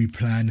 every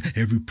plan,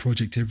 every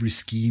project, every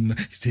scheme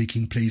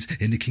taking place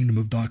in the kingdom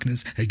of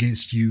darkness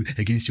against you,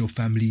 against your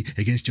family,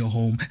 against your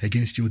home,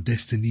 against your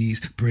destinies,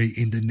 pray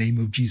in the name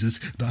of Jesus.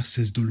 Thus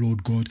says the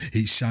Lord God,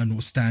 it shall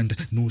not stand,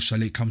 nor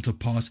shall it come to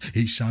pass.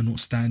 It shall not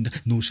stand,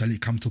 nor shall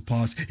it come to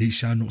pass. It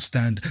shall not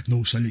stand,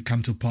 nor shall it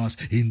come to pass.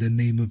 In the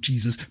name of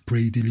Jesus,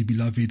 pray, dearly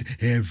beloved,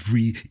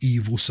 every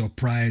evil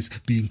surprise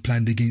being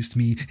planned against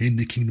me in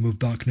the kingdom of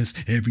darkness,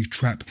 every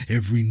trap,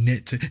 every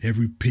net,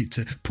 every pit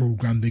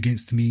programmed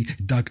against me,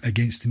 dug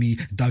against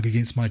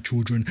my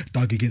children,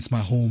 dug against my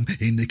home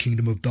in the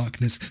kingdom of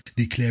darkness,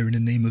 declare in the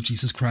name of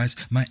Jesus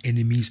Christ, my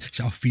enemies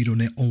shall feed on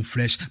their own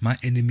flesh, my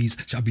enemies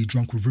shall be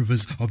drunk with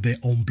rivers of their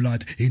own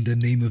blood. In the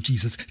name of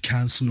Jesus,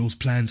 cancel those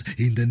plans.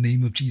 In the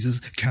name of Jesus,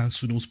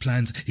 cancel those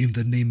plans. In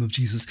the name of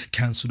Jesus,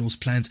 cancel those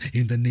plans.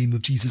 In the name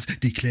of Jesus,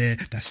 declare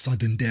that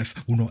sudden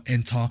death will not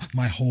enter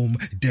my home,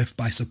 death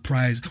by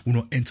surprise will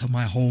not enter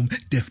my home,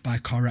 death by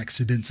car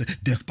accidents,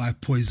 death by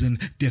poison,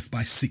 death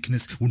by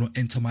sickness will not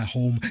enter my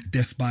home,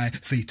 death by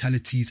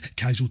fatalities,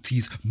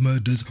 casualties,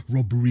 murders,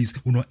 robberies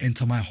will not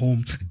enter my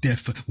home,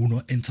 death will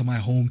not enter my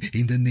home.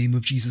 In the name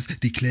of Jesus,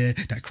 declare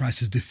that Christ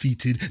has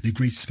defeated the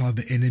greatest power of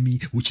the enemy,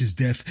 which is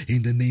death.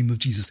 In the name of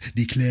Jesus,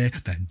 declare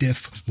that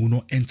death will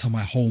not enter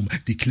my home,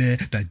 declare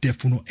that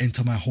death will not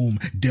enter my home,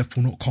 death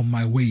will not come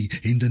my way.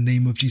 In the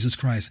name of Jesus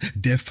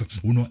Christ,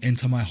 death will not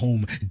enter my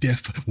home,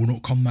 death will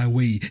not come my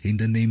way. In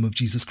the name of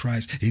Jesus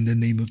Christ, in the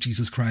name of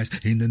Jesus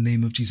Christ, in the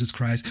name of Jesus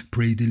Christ,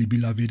 pray, dearly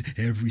beloved,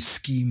 every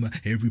scheme,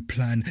 every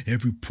plan,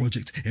 every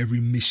project, every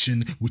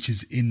mission which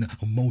is in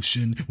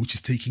motion, which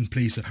is taking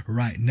place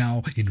right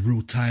now in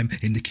real time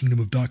in the kingdom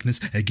of darkness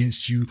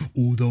against you,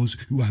 all those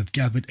who have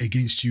gathered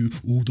against you,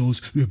 all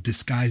those who have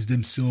disguised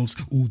themselves,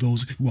 all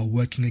those who are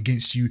working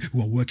against you,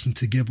 who are working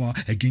together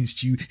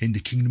against you in the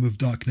kingdom of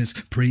darkness,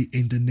 pray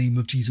in the name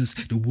of Jesus.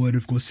 The word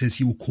of God says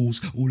he will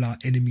cause all our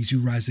enemies who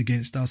rise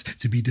against us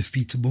to be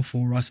defeated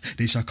before us.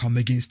 They shall come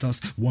against us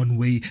one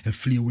way and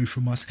flee away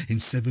from us in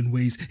 7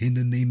 ways. In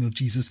the name of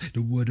Jesus,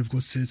 the word of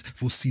God says,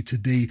 for see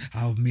today I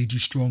have made you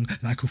strong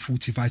like a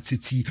fortified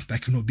city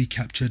that cannot be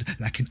captured,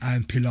 like an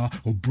iron pillar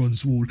or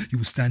bronze wall. You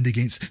will stand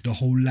against the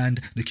whole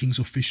land, the king's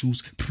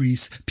officials,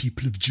 priests,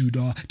 people of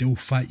Judah. They will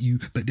fight you,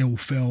 but they will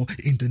fail.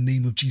 In the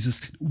name of Jesus,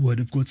 the word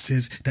of God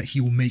says that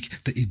he will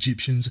make the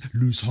Egyptians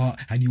lose heart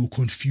and he will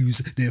confuse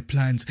their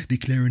plans.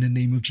 Declare in the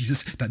name of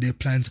Jesus that their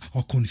plans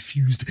are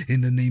confused.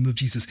 In the name of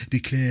Jesus,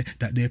 declare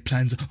that their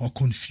plans are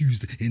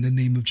confused. In the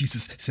name of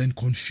Jesus, send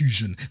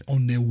confusion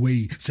on their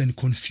way, send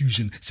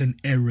confusion, send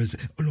errors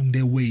along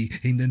their way.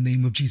 In the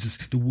name of Jesus,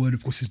 the word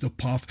of God says the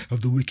path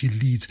of the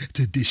wicked leads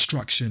to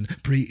destruction.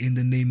 Pray in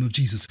the name of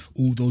Jesus,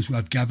 all those who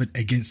have gathered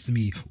against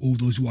me, all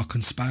those who are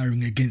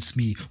conspiring against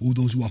me, all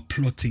those who are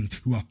plotting,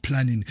 who are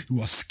planning,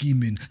 who are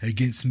scheming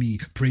against me,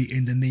 pray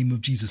in the name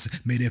of Jesus,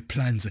 may their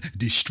plans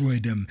destroy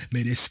them,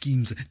 may their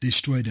schemes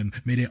destroy them,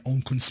 may their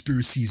own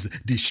conspiracies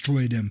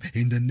destroy them.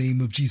 In the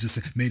name of Jesus,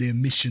 may their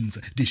missions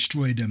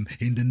destroy them.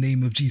 In the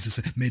name of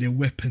Jesus, may their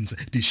weapons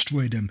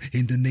destroy them.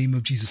 In the name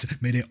of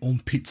Jesus, may their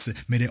own pits,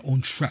 may their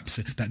own traps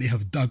that they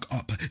have dug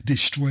up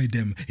destroy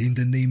them. In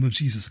the name of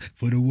Jesus,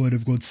 for the word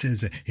of God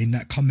says, in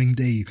that coming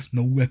day,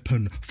 no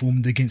weapon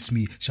formed against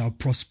me shall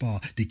prosper.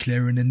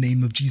 Declare in the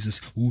name of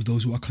Jesus, all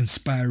those who are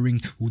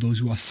conspiring, all those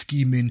who are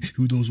scheming,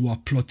 all those who are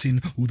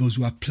plotting, all those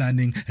who are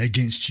planning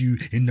against you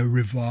in the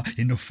river,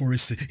 in the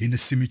forest, in the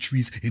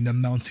cemeteries, in the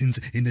mountains,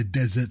 in the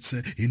deserts,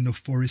 in the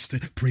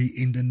forest, pray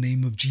in the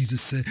name of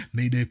Jesus,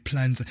 may their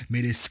plans,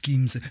 may their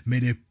schemes, may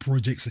their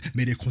projects,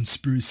 may their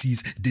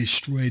conspiracies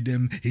destroy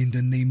them in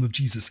the name of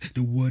Jesus.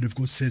 The word of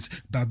God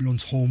says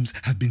Babylon's homes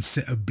have been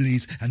set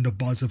ablaze and the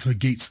bars of her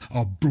gates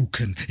are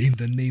broken in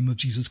the name of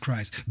Jesus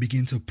Christ.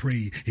 Begin to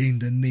pray in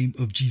the name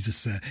of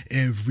Jesus.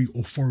 Every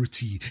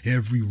authority,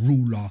 every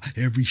ruler,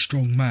 every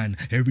strong man,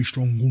 every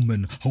strong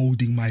woman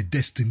holding my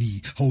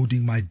destiny,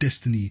 holding my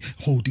destiny,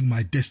 holding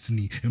my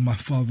destiny in my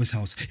father's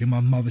house, in my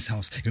mother's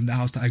house, in the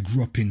house that I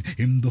grew up in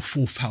the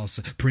fourth house.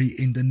 Pray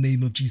in the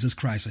name of Jesus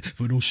Christ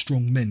for those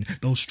strong men,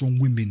 those strong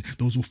women,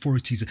 those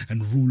authorities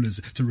and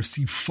rulers to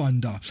receive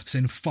thunder.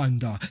 Send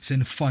thunder,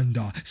 send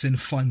thunder, send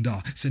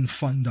thunder, send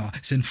thunder,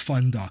 send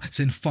thunder,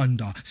 send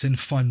thunder, send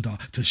thunder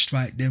to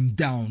strike them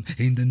down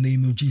in the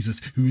name of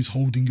Jesus. Who is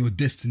holding your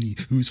destiny,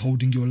 who is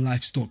holding your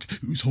livestock,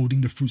 who is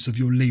holding the fruits of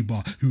your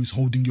labor, who is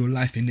holding your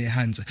life in their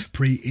hands.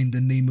 Pray in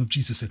the name of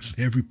Jesus.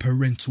 Every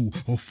parental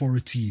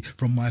authority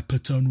from my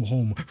paternal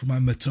home, from my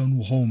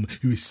maternal home,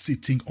 who is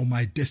sitting on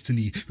my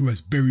destiny, who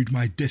has buried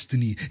my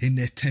destiny in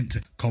their tent,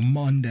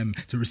 command them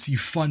to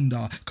receive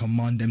thunder,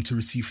 command them to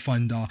receive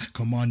thunder,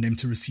 command them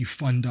to receive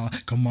thunder,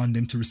 command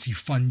them to receive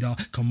thunder,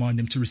 command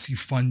them to receive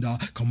thunder,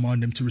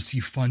 command them to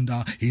receive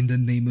thunder in the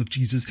name of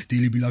Jesus.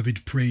 Dearly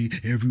beloved, pray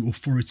every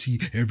authority,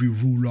 every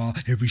ruler,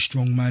 every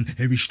strong man,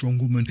 every strong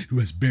woman who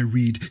has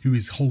buried, who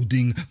is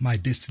holding my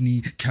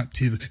destiny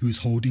captive, who is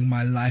holding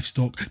my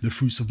livestock, the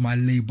fruits of my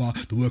labor,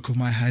 the work of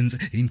my hands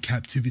in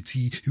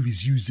captivity, who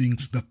is using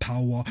the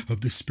power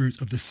of the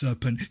spirit of the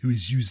serpent, who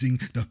is using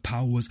the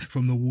powers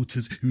from the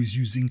waters, who is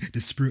using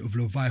the spirit of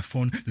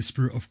Leviathan, the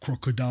spirit of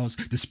crocodiles,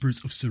 the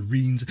spirits of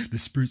sirens, the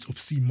spirits of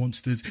sea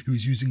monsters, who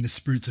is using the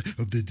spirits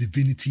of the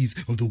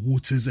divinities of the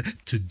waters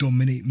to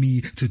dominate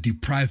me, to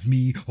deprive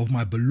me of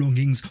my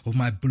belongings, of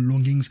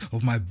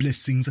my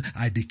blessings.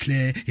 I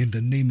declare in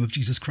the name of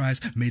Jesus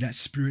Christ, may that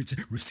spirit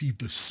receive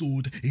the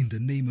sword in the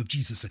name of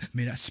Jesus.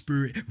 May that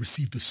spirit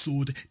receive the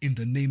sword in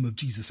the name of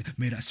Jesus.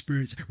 May that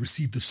spirit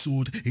receive the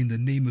sword in the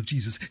name of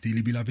Jesus.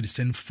 Dearly beloved,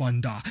 send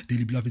thunder.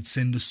 Dearly beloved,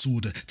 send the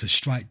sword to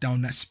strike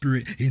down that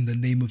spirit in the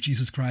name of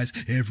Jesus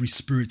Christ. Every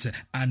spirit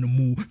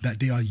animal that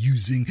they are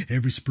using,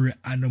 every spirit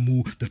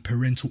animal, the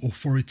parental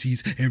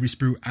authorities, every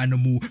spirit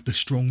animal, the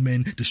strong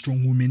men, the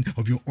strong women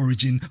of your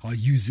origin are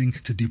using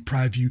to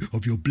deprive you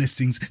of your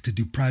blessings, to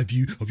deprive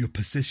you of your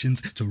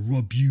possessions, to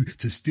rob you,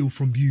 to steal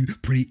from you.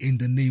 Pray in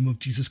the name of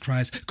Jesus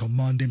Christ.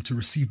 Command them to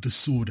receive the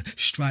sword.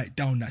 Strike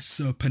down that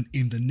serpent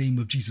in the name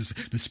of Jesus.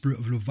 The spirit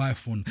of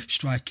Leviathan,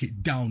 strike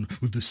it down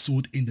with the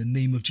sword in the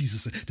name of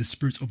Jesus. The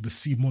spirits of the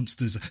sea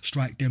monsters,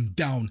 strike them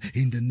down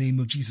in the name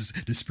of Jesus.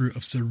 The spirit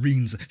of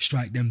sirens,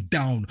 strike them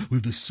down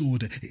with the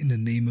sword in the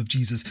name of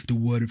Jesus. The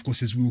word of God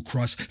says we will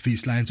crush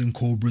fierce lions and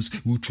cobras,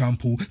 we will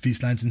trample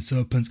fierce lions and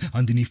serpents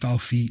underneath our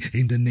feet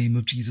in the name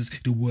of Jesus.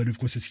 The word of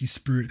God says his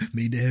spirit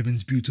made the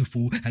heavens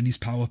beautiful and his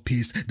power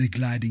pierced the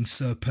gliding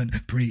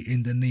serpent. Pray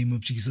in the name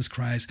of Jesus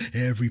Christ.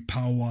 Every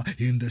power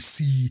in the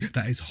sea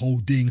that is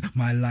holding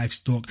my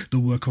livestock, the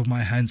work of my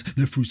hands,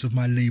 the fruits of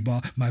my labor,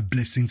 my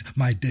blessings,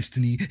 my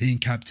destiny in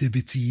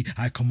captivity,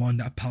 I command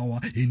that power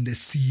in the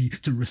sea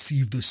to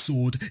receive the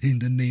sword in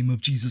the name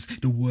of Jesus.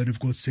 The word of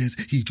God says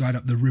he dried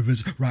up the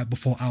rivers right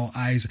before our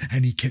eyes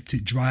and he kept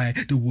it dry.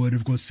 The word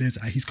of God says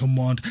at his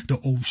command the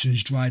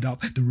oceans dried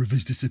up, the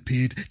rivers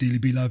disappeared. Dearly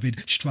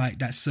beloved, strike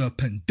that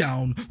serpent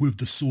down with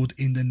the sword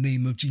in the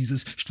name of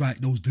Jesus. Strike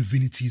those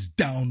divinities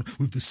down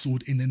with the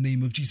sword in the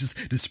name of Jesus.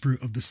 The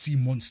spirit of the sea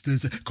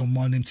monsters,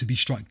 command them to be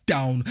struck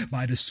down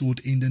by the sword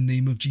in the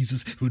name of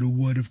Jesus. For the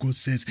word of God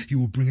says he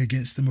will bring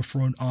against them a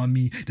foreign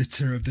army, the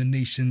terror of the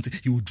nations.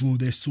 He will draw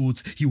their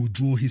swords. He will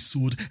draw his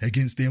sword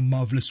against their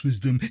marvelous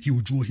wisdom. He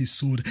will draw his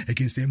sword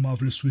against their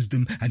marvelous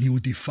wisdom and he will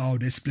defile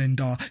their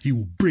splendor. He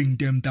will bring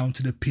them down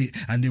to the pit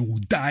and they will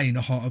die in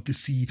the heart of the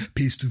sea,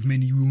 pierced with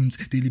many wounds.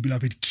 Dearly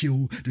beloved,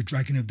 kill the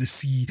dragon of the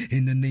sea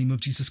in the name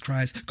of Jesus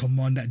Christ.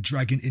 Command that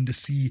dragon in the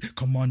sea,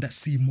 command that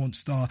sea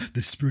monster,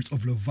 the spirit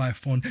of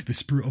Leviathan, the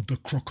spirit of the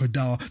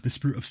crocodile, the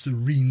spirit of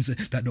sirens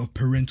that the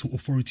parental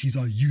authorities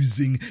are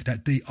using,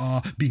 that they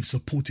are being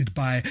supported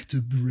by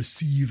to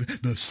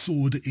receive the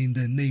sword in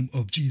the name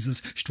of Jesus.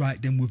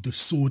 Strike them with the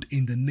sword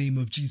in the name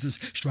of Jesus.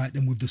 Strike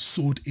them with the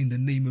sword in the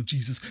name of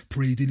Jesus.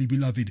 Pray, dearly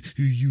beloved,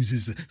 who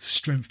uses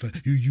strength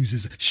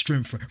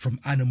from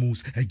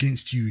animals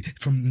against you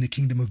from the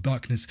kingdom of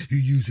darkness, who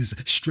uses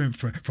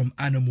strength from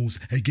animals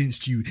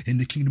against you in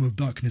the kingdom of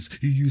darkness,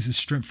 who uses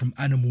strength from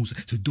animals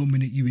to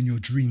dominate you in your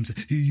dreams,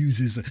 who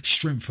uses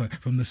strength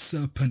from the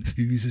serpent,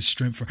 who uses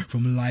strength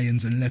from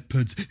lions and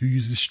leopards, who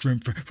uses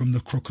strength from the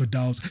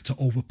crocodiles to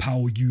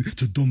overpower you,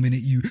 to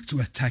dominate you, to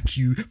attack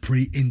you.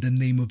 Pray in the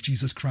name of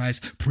Jesus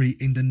Christ. Pray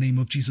in the name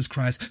of Jesus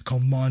Christ.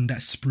 Command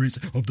that spirit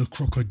of the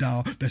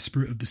crocodile, that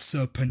spirit of the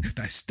serpent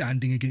that is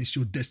standing against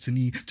your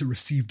destiny to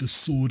receive the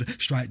sword.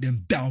 Strike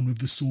them down with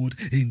the sword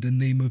in the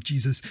name of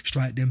Jesus.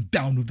 Strike them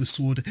down with the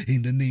sword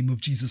in the name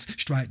of Jesus.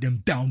 Strike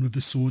them down with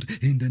the sword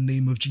in the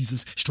name of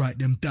Jesus. Strike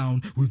them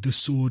down with the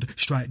sword.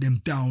 Strike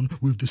them down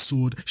with the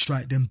sword.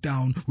 Strike them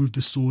down with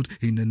the sword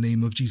in the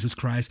name of Jesus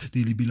Christ.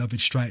 Dearly beloved,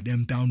 strike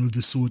them down with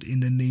the sword in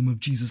the name of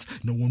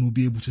Jesus. No one will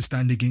be able to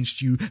stand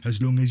against you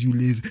as long as you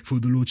live, for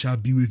the Lord shall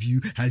be with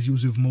you as he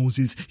was with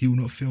Moses. He will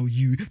not fail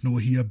you, nor will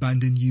he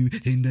abandon you.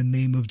 In the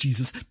name of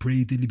Jesus,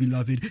 pray, dearly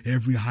beloved,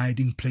 every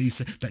hiding place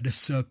that the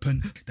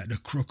serpent, that the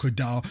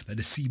crocodile, that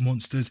the sea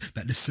monsters,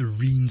 that the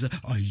sirens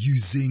are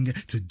using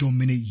to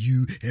dominate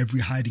you,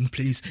 every hiding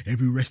place,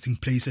 every resting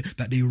place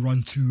that they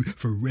run to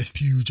for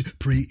refuge,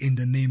 pray in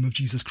the name of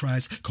Jesus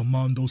Christ.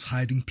 Command those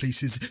hiding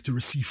places to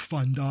receive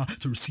thunder,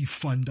 to receive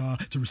thunder,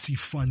 to receive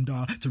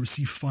thunder, to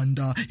receive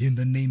thunder in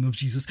the name of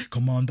Jesus.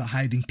 Command the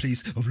hiding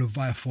place of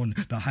Leviathan,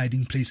 the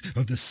hiding place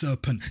of the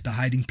serpent, the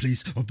hiding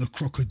place of the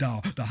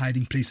crocodile, the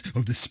hiding place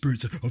of the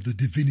spirits of the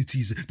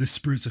divinities, the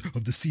spirits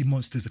of the sea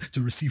monsters,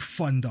 to receive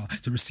thunder,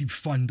 to receive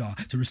thunder,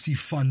 to receive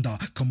thunder.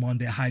 Command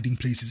their hiding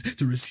places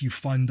to receive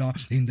thunder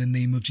in the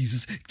name of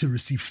Jesus, to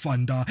receive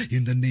thunder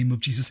in the name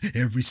of Jesus.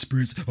 Every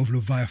spirit of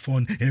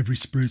Leviathan, every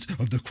spirit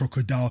of the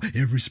crocodile,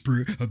 every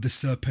spirit of the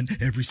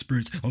serpent, every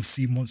spirit of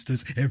sea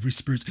monsters, every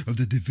spirit of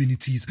the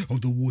divinities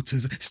of the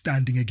waters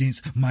standing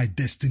against my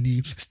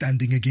destiny,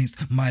 standing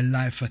against my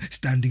life,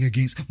 standing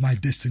against my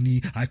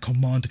destiny, I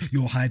command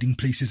your hiding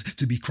places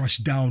to be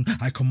crushed down.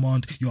 I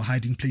command your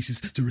hiding places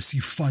to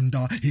receive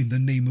thunder in the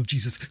name of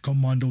Jesus.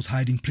 Command those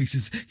hiding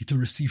places to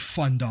receive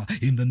thunder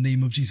in the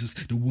name of Jesus.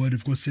 The word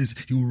of God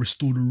says he will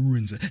restore the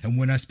ruins, and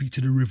when I speak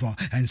to the river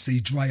and say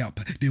dry up,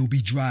 they will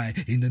be dry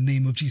in the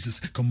name of Jesus.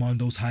 Command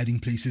those hiding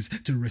places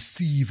to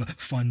receive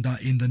thunder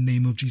in the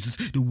name of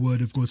Jesus. The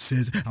word of God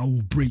says I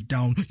will break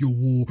down your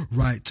wall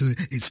right to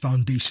its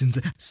foundations.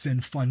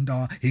 Send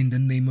thunder in the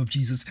name of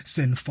Jesus.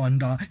 Send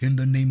thunder in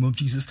the name of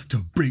Jesus to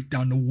break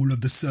down the wall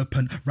of the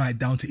serpent right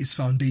down to its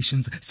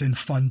foundations. Send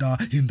thunder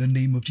in the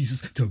name of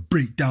Jesus to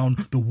break down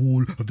the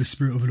wall of the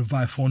spirit of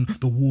Leviathan,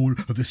 the wall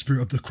of the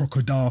spirit of the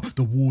crocodile,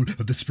 the wall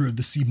of the spirit of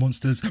the sea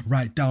monsters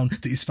right down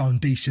to its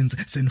foundations.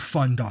 Send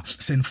thunder,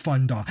 send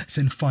thunder,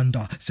 send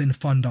thunder, send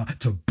thunder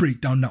to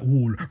break down that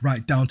wall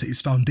right down to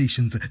its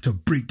foundations, to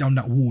break down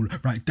that wall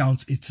right down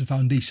to its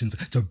foundations,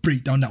 to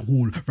break down that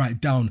wall right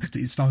down to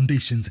its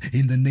foundations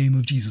in the name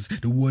of Jesus.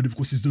 The word of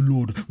course is the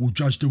Lord will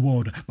judge the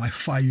world by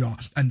fire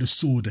and the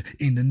sword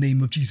in the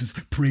name of Jesus.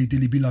 Pray,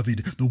 dearly beloved,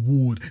 the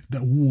wall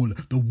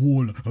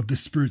of the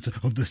spirits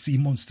of the sea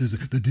monsters,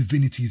 the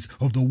divinities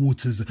of the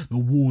waters, the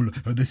wall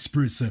of the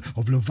spirits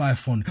of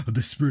Leviathan, of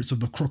the spirits of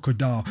the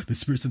crocodile, the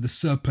spirits of the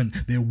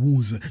serpent, their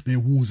walls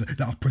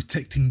that are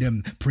protecting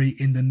them. Pray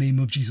in the name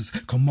of Jesus.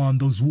 Command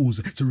those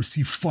walls to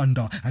receive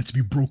thunder and to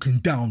be broken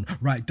down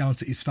right down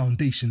to its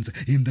foundations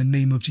in the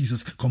name of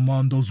Jesus.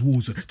 Command those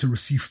walls to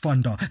receive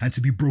thunder and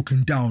to be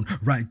broken down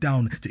right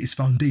down to its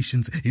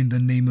foundations in the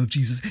name of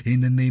Jesus.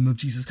 In the name of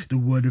Jesus, the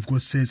word of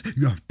God says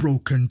you have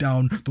broken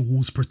down the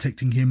walls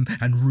protecting him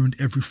and ruined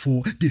every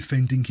fort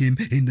defending him.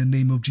 In the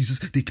name of Jesus,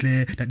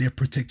 declare that their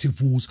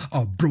protective walls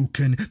are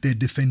broken. Their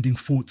defending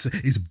forts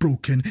is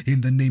broken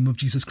in the name of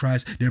Jesus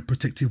Christ. Their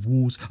protective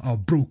walls are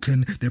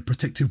broken. Their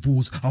protective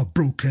walls are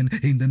broken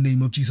in the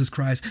name of Jesus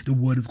Christ. The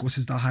word of God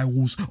says the high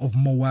walls of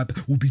Moab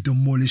will be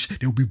demolished.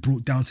 They will be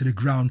brought down to the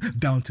ground,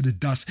 down to the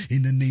dust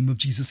in the name of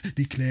Jesus.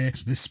 Declare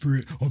the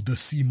spirit of the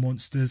sea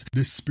monsters,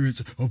 the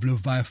spirits of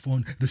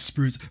Leviathan, the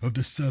spirits of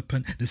the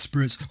serpent, the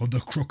spirits of the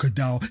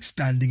crocodile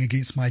standing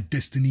against my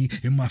destiny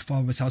in my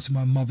father's house, in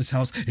my mother's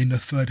house, in the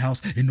third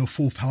house, in the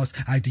fourth house.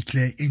 I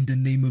declare in the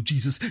name of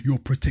Jesus, your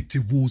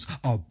protective walls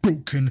are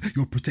broken.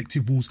 Your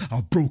protective walls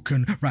are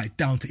broken right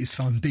down to its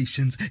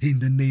foundations in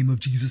the name of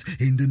Jesus,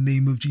 in the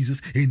name of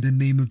Jesus, in the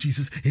name of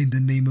Jesus, in the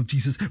name of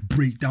Jesus.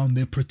 Break down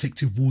their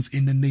protective walls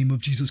in the name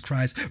of Jesus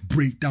Christ.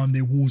 Break down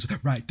their walls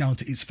right down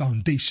to its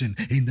foundation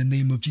in the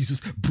name of Jesus.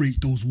 Break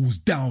those walls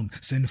down.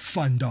 Send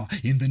thunder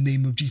in the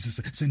name of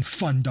Jesus. Send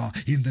thunder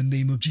in the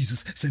name of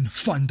Jesus. Send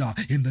thunder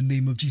in the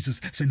name of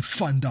Jesus. Send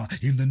thunder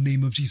in the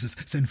name of Jesus.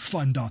 Send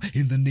thunder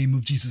in the name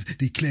of Jesus.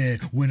 Declare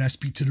when I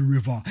speak to the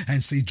river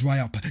and say dry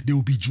up, they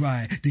will be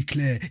dry.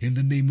 Declare in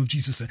the name of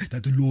Jesus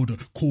that the Lord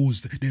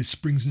caused their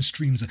springs and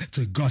streams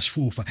to gush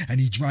forth and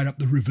he dried up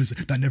the rivers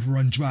that never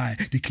run dry.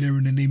 Declare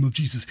in the name of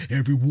Jesus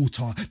every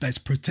water that is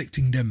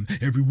protecting them,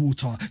 every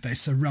water that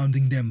is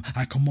surrounding them,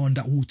 I command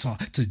that water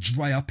to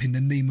dry up in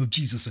the name of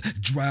Jesus.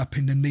 Dry up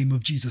in the name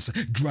of Jesus.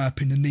 Dry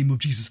up in the name of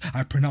Jesus.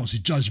 I pronounce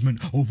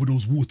judgment over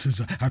those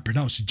waters. I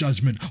pronounce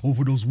judgment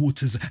over those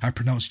waters. I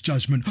pronounce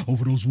judgment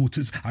over those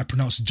waters. I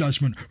pronounce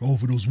judgment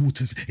over those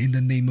waters in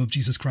the name of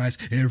Jesus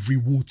Christ. Every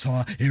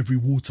water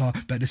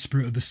that the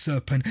spirit of the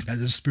serpent, that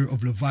the spirit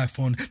of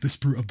Leviathan, the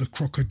spirit of the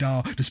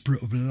crocodile, the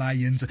spirit of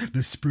lions,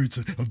 the spirit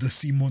of the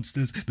sea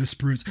monsters, the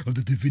spirits of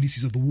the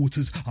divinities of the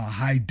waters are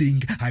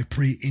hiding. I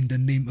pray in the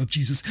name of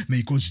Jesus,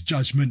 may God's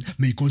judgment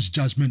be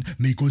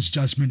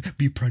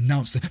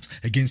pronounced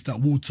against that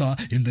water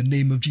in the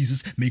name of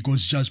Jesus. May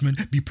God's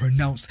judgment be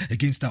pronounced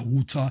against that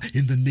water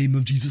in the name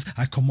of Jesus.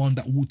 I command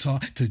that water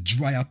to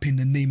dry up in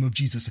the name of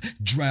Jesus.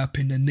 Dry up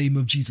in the name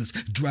of Jesus.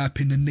 Dry up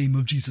in the name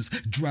of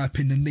Jesus. Dry up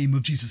in the name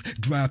of Jesus.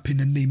 Dry up in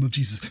the name of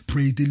Jesus.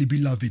 Pray, dearly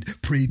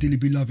beloved. Pray, dearly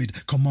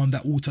beloved. Command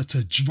that water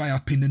to dry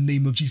up in the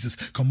name of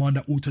Jesus. Command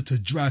that water to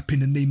dry up in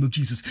the name of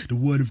Jesus. The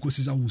word of God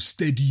says, I will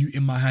steady you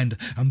in my hand,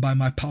 and by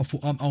my powerful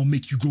arm, I will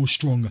make you grow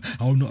strong.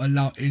 I will not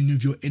allow any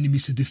of your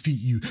enemies to defeat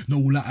you,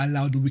 nor will I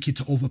allow the wicked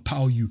to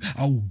overpower you.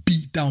 I will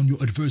beat down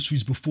your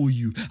adversaries before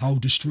you. I will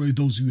destroy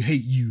those who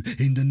hate you.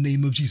 In the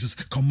name of Jesus,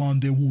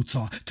 command their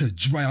water to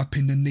dry up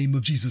in the name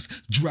of Jesus.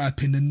 Dry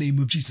up in the name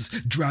of Jesus.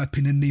 Dry up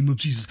in the name of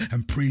Jesus.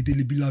 And pray,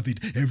 dearly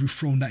beloved, every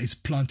throne that is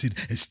planted,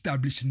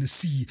 established in the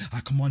sea, I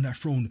command that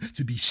throne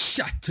to be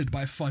shattered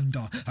by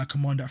thunder. I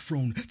command that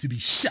throne to be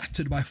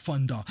shattered by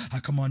thunder. I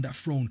command that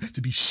throne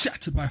to be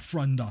shattered by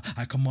thunder.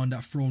 I command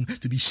that throne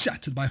to be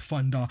shattered by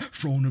thunder.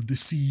 Throne of the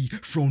sea,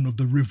 throne of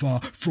the river,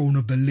 throne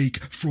of the lake,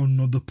 throne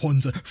of the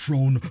ponds,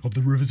 throne of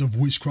the rivers of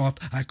witchcraft.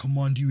 I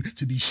command you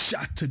to be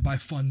shattered by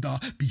thunder.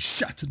 Be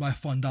shattered by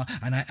thunder.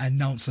 And I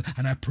announce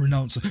and I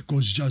pronounce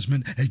God's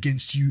judgment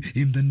against you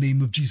in the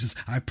name of Jesus.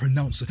 I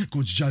pronounce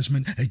God's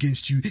judgment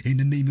against you in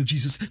the name of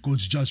Jesus.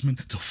 God's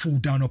judgment to fall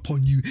down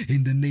upon you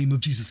in the name of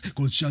Jesus.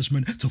 God's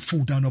judgment to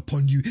fall down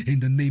upon you in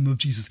the name of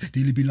Jesus.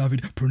 Dearly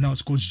beloved,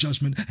 pronounce God's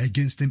judgment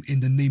against them in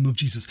the name of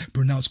Jesus.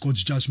 Pronounce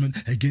God's judgment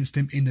against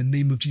them in the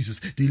name of Jesus.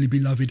 Dearly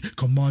beloved,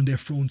 command their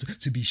thrones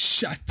to be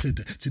shattered,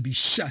 to be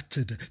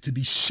shattered, to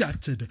be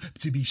shattered,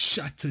 to be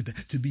shattered,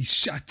 to be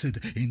shattered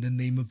in the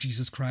name of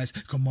Jesus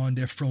Christ. Command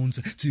their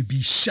thrones to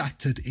be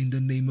shattered in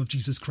the name of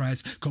Jesus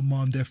Christ.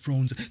 Command their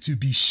thrones to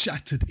be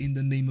shattered in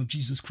the name of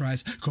Jesus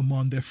Christ.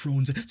 Command their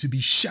thrones to be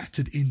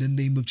shattered in the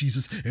name of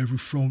Jesus. Every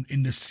throne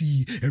in the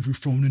sea, every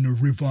throne in a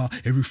river,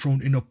 every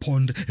throne in a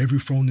pond, every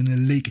throne in a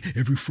lake,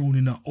 every throne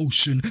in an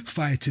ocean,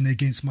 fighting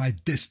against my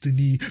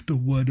destiny. The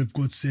word of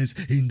God says,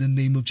 in the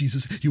name of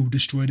Jesus, you will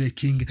destroy their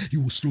king,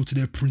 you will slaughter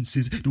their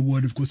princes. The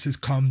word of God says,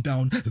 calm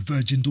down,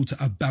 virgin daughter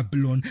of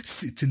Babylon,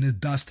 sit in the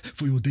dust,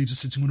 for your days of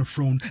sitting on a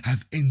throne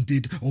have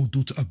ended, O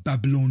daughter of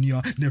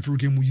Babylonia. Never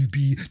again will you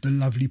be the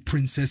lovely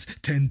princess,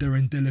 tender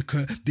and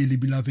delicate. Dearly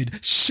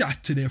beloved,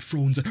 shatter their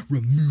thrones,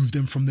 remove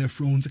them from their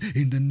thrones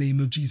in the name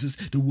of Jesus.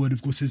 The word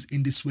of God says,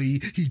 in this way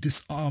he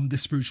disarmed the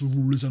spiritual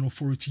rulers and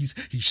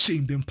authorities. He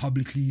shamed them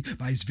publicly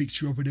by his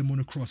victory over them on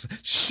the cross.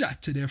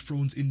 Shatter their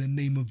thrones in the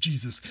name of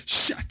Jesus.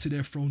 Shatter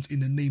their thrones in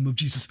the name of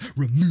Jesus.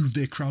 Remove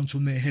their crowns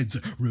from their heads.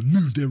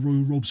 Remove their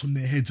royal robes from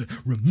their heads.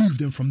 Remove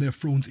them from their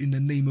thrones in the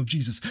name of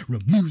Jesus.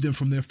 Remove them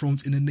from their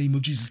thrones in the name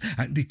of Jesus,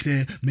 and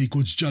declare, may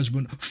God's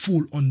judgment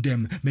fall on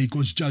them. May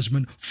God's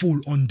judgment fall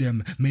on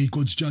them. May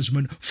God's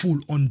judgment fall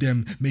on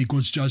them. May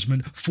God's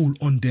judgment fall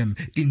on them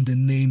in the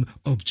name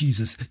of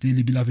Jesus.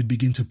 Dearly beloved,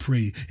 begin to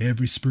pray.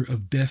 Every spirit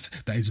of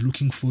death that is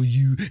looking for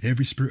you,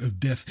 every spirit of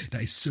death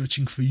that is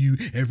searching for you,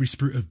 every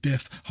spirit of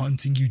death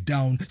hunting you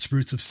down,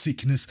 spirit of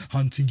sickness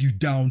hunting you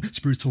down,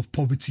 spirit of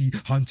poverty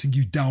hunting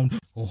you down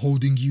or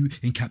holding you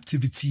in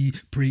captivity,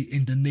 pray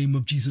in the name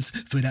of Jesus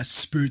for that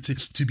spirit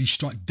to be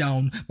struck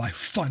down by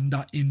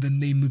thunder in the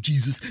name of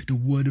Jesus. The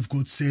word of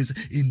God says,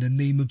 in the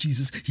name of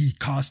Jesus, he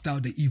cast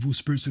out the evil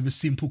spirits with a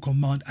simple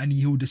command and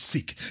he healed the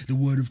sick. The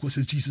word of God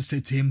says, Jesus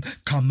said to him,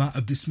 come out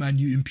of this man,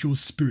 you impure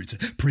spirit.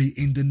 Pray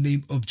in the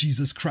name of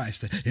Jesus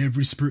Christ.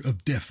 Every spirit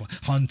of death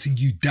hunting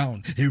you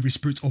down, every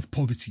spirit of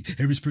poverty,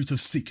 every spirit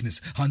of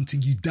sickness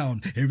hunting you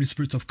down, every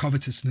spirit of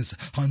covetousness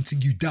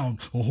hunting you down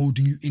or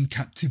holding you in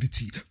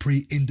captivity,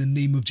 pray in the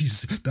name of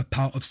Jesus. The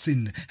power of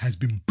sin has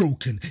been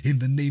broken in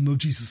the name of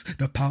Jesus.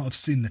 The power of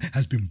sin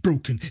has been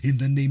broken in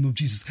the name of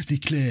Jesus.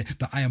 Declare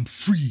that I am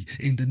free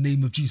in the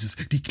name of Jesus.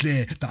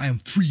 Declare that I am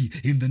free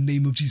in the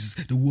name of Jesus.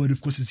 The word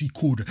of God says he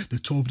called the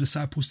 12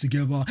 disciples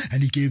together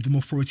and he gave them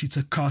authority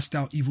to cast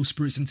out evil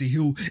spirits and to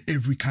heal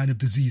every kind of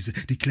disease.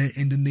 Declare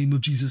in the name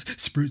of Jesus,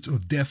 spirit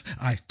of death,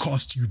 I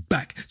cast you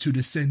back to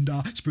the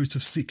sender. Spirit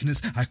of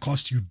sickness, I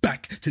cast you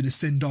back to the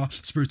sender.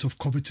 Spirit of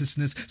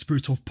covetousness,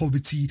 spirit of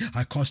poverty,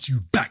 I cast you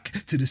back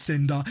to the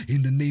sender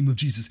in the name of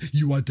Jesus.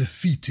 You are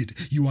defeated.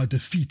 You are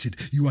defeated.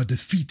 You are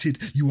defeated.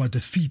 You are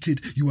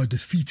defeated. You are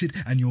defeated,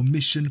 and your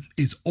mission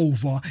is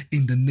over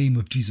in the name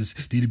of Jesus.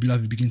 Dearly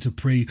beloved, begin to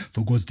pray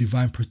for God's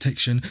divine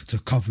protection to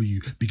cover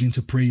you. Begin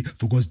to pray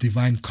for God's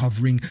divine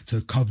covering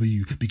to cover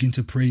you. Begin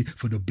to pray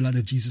for the blood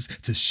of Jesus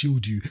to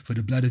shield you, for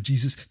the blood of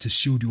Jesus to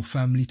shield your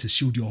family, to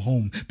shield your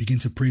home. Begin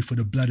to pray for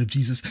the blood of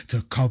Jesus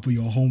to cover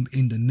your home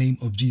in the name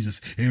of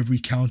Jesus. Every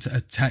counter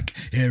attack,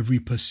 every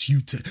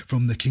pursuit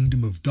from the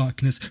kingdom of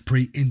darkness,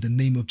 pray in the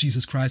name of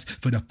Jesus Christ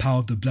for the power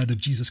of the blood of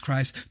Jesus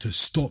Christ to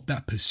stop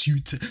that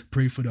pursuit.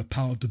 Pray for the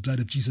power of the blood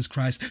of Jesus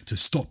Christ to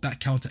stop that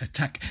counter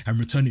attack and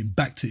return it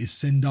back to its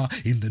sender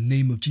in the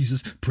name of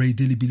Jesus. Pray,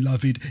 dearly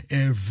beloved,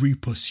 every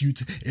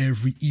pursuit,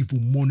 every evil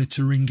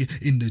monitoring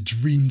in the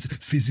dreams,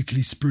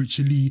 physically,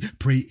 spiritually,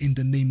 pray in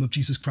the name of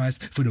Jesus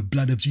Christ for the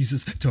blood of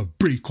Jesus to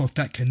break off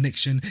that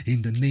connection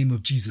in the name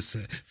of Jesus.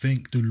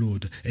 Thank the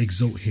Lord,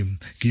 exalt him,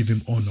 give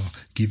him honor,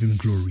 give him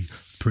glory,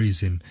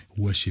 praise him,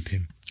 worship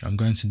him. I'm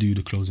going to do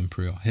the closing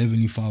prayer.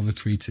 Heavenly Father,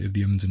 creator of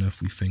the heavens and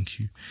earth, we thank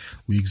you.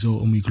 We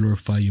exalt and we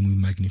glorify you and we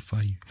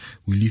magnify you.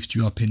 We lift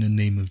you up in the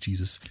name of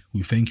Jesus.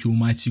 We thank you,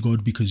 Almighty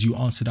God, because you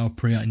answered our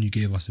prayer and you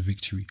gave us a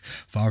victory.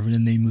 Father, in the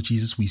name of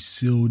Jesus, we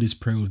seal this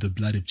prayer with the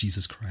blood of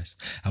Jesus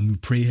Christ. And we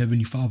pray,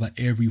 Heavenly Father,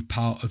 every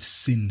power of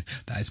sin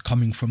that is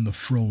coming from the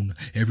throne,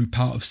 every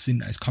power of sin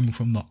that is coming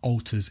from the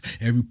altars,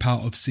 every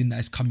power of sin that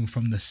is coming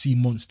from the sea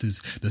monsters,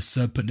 the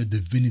serpent, the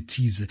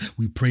divinities,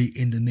 we pray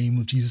in the name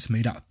of Jesus,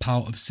 may that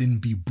power of sin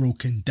be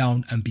broken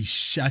down and be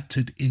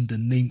shattered in the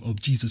name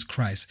of Jesus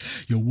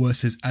Christ. Your word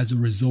says, as a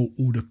result,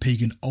 all the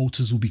pagan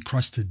altars will be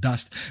crushed to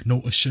dust.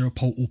 No Asherah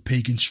pole or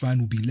pagan shrine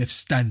will be left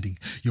standing.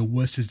 Your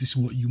word says this is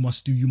what you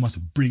must do. You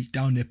must break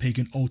down their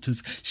pagan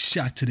altars,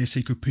 shatter their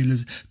sacred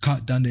pillars,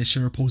 cut down their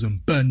Asherah poles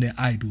and burn their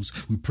idols.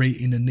 We pray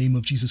in the name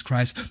of Jesus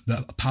Christ,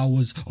 the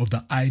powers of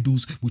the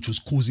idols which was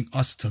causing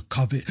us to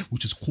covet,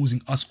 which was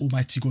causing us,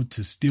 Almighty God,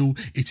 to steal,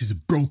 it is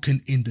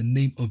broken in the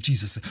name of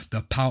Jesus.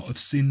 The power of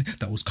sin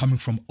that was coming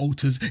from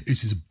altars,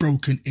 it is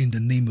broken in the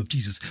name of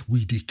Jesus.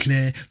 We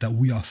declare that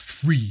we are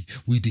free.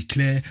 We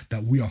declare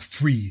that we are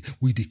free.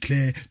 We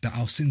declare that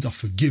our sins are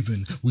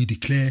forgiven. We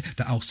declare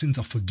that our sins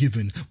are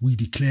forgiven. We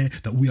declare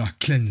that we are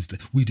cleansed.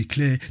 We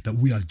declare that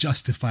we are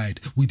justified.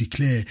 We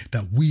declare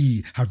that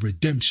we have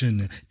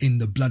redemption in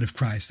the blood of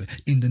Christ.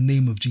 In the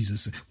name of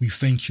Jesus, we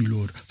thank you,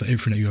 Lord, for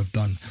everything that you have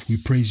done. We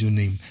praise your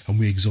name and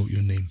we exalt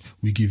your name.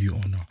 We give you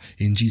honor.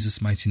 In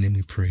Jesus' mighty name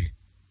we pray.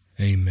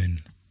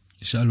 Amen.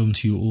 Shalom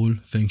to you all.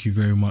 Thank you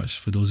very much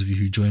for those of you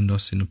who joined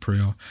us in the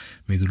prayer.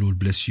 May the Lord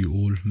bless you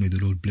all. May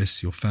the Lord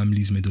bless your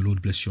families. May the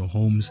Lord bless your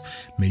homes.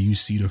 May you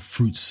see the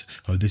fruits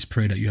of this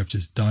prayer that you have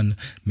just done.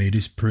 May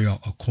this prayer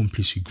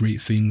accomplish great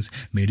things.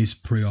 May this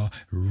prayer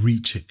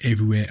reach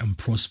everywhere and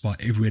prosper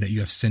everywhere that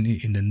you have sent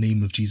it in the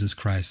name of Jesus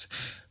Christ.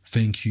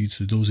 Thank you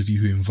to those of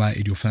you who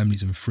invited your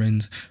families and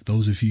friends,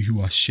 those of you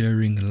who are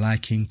sharing,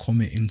 liking,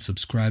 commenting,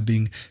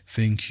 subscribing.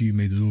 Thank you.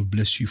 May the Lord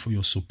bless you for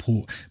your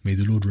support. May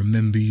the Lord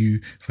remember you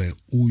for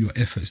all your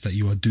efforts that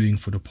you are doing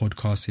for the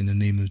podcast in the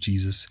name of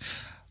Jesus.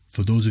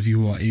 For those of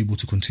you who are able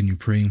to continue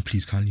praying,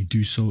 please kindly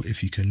do so.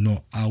 If you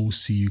cannot, I will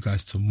see you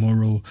guys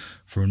tomorrow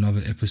for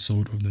another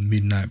episode of the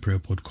Midnight Prayer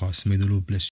Podcast. May the Lord bless you.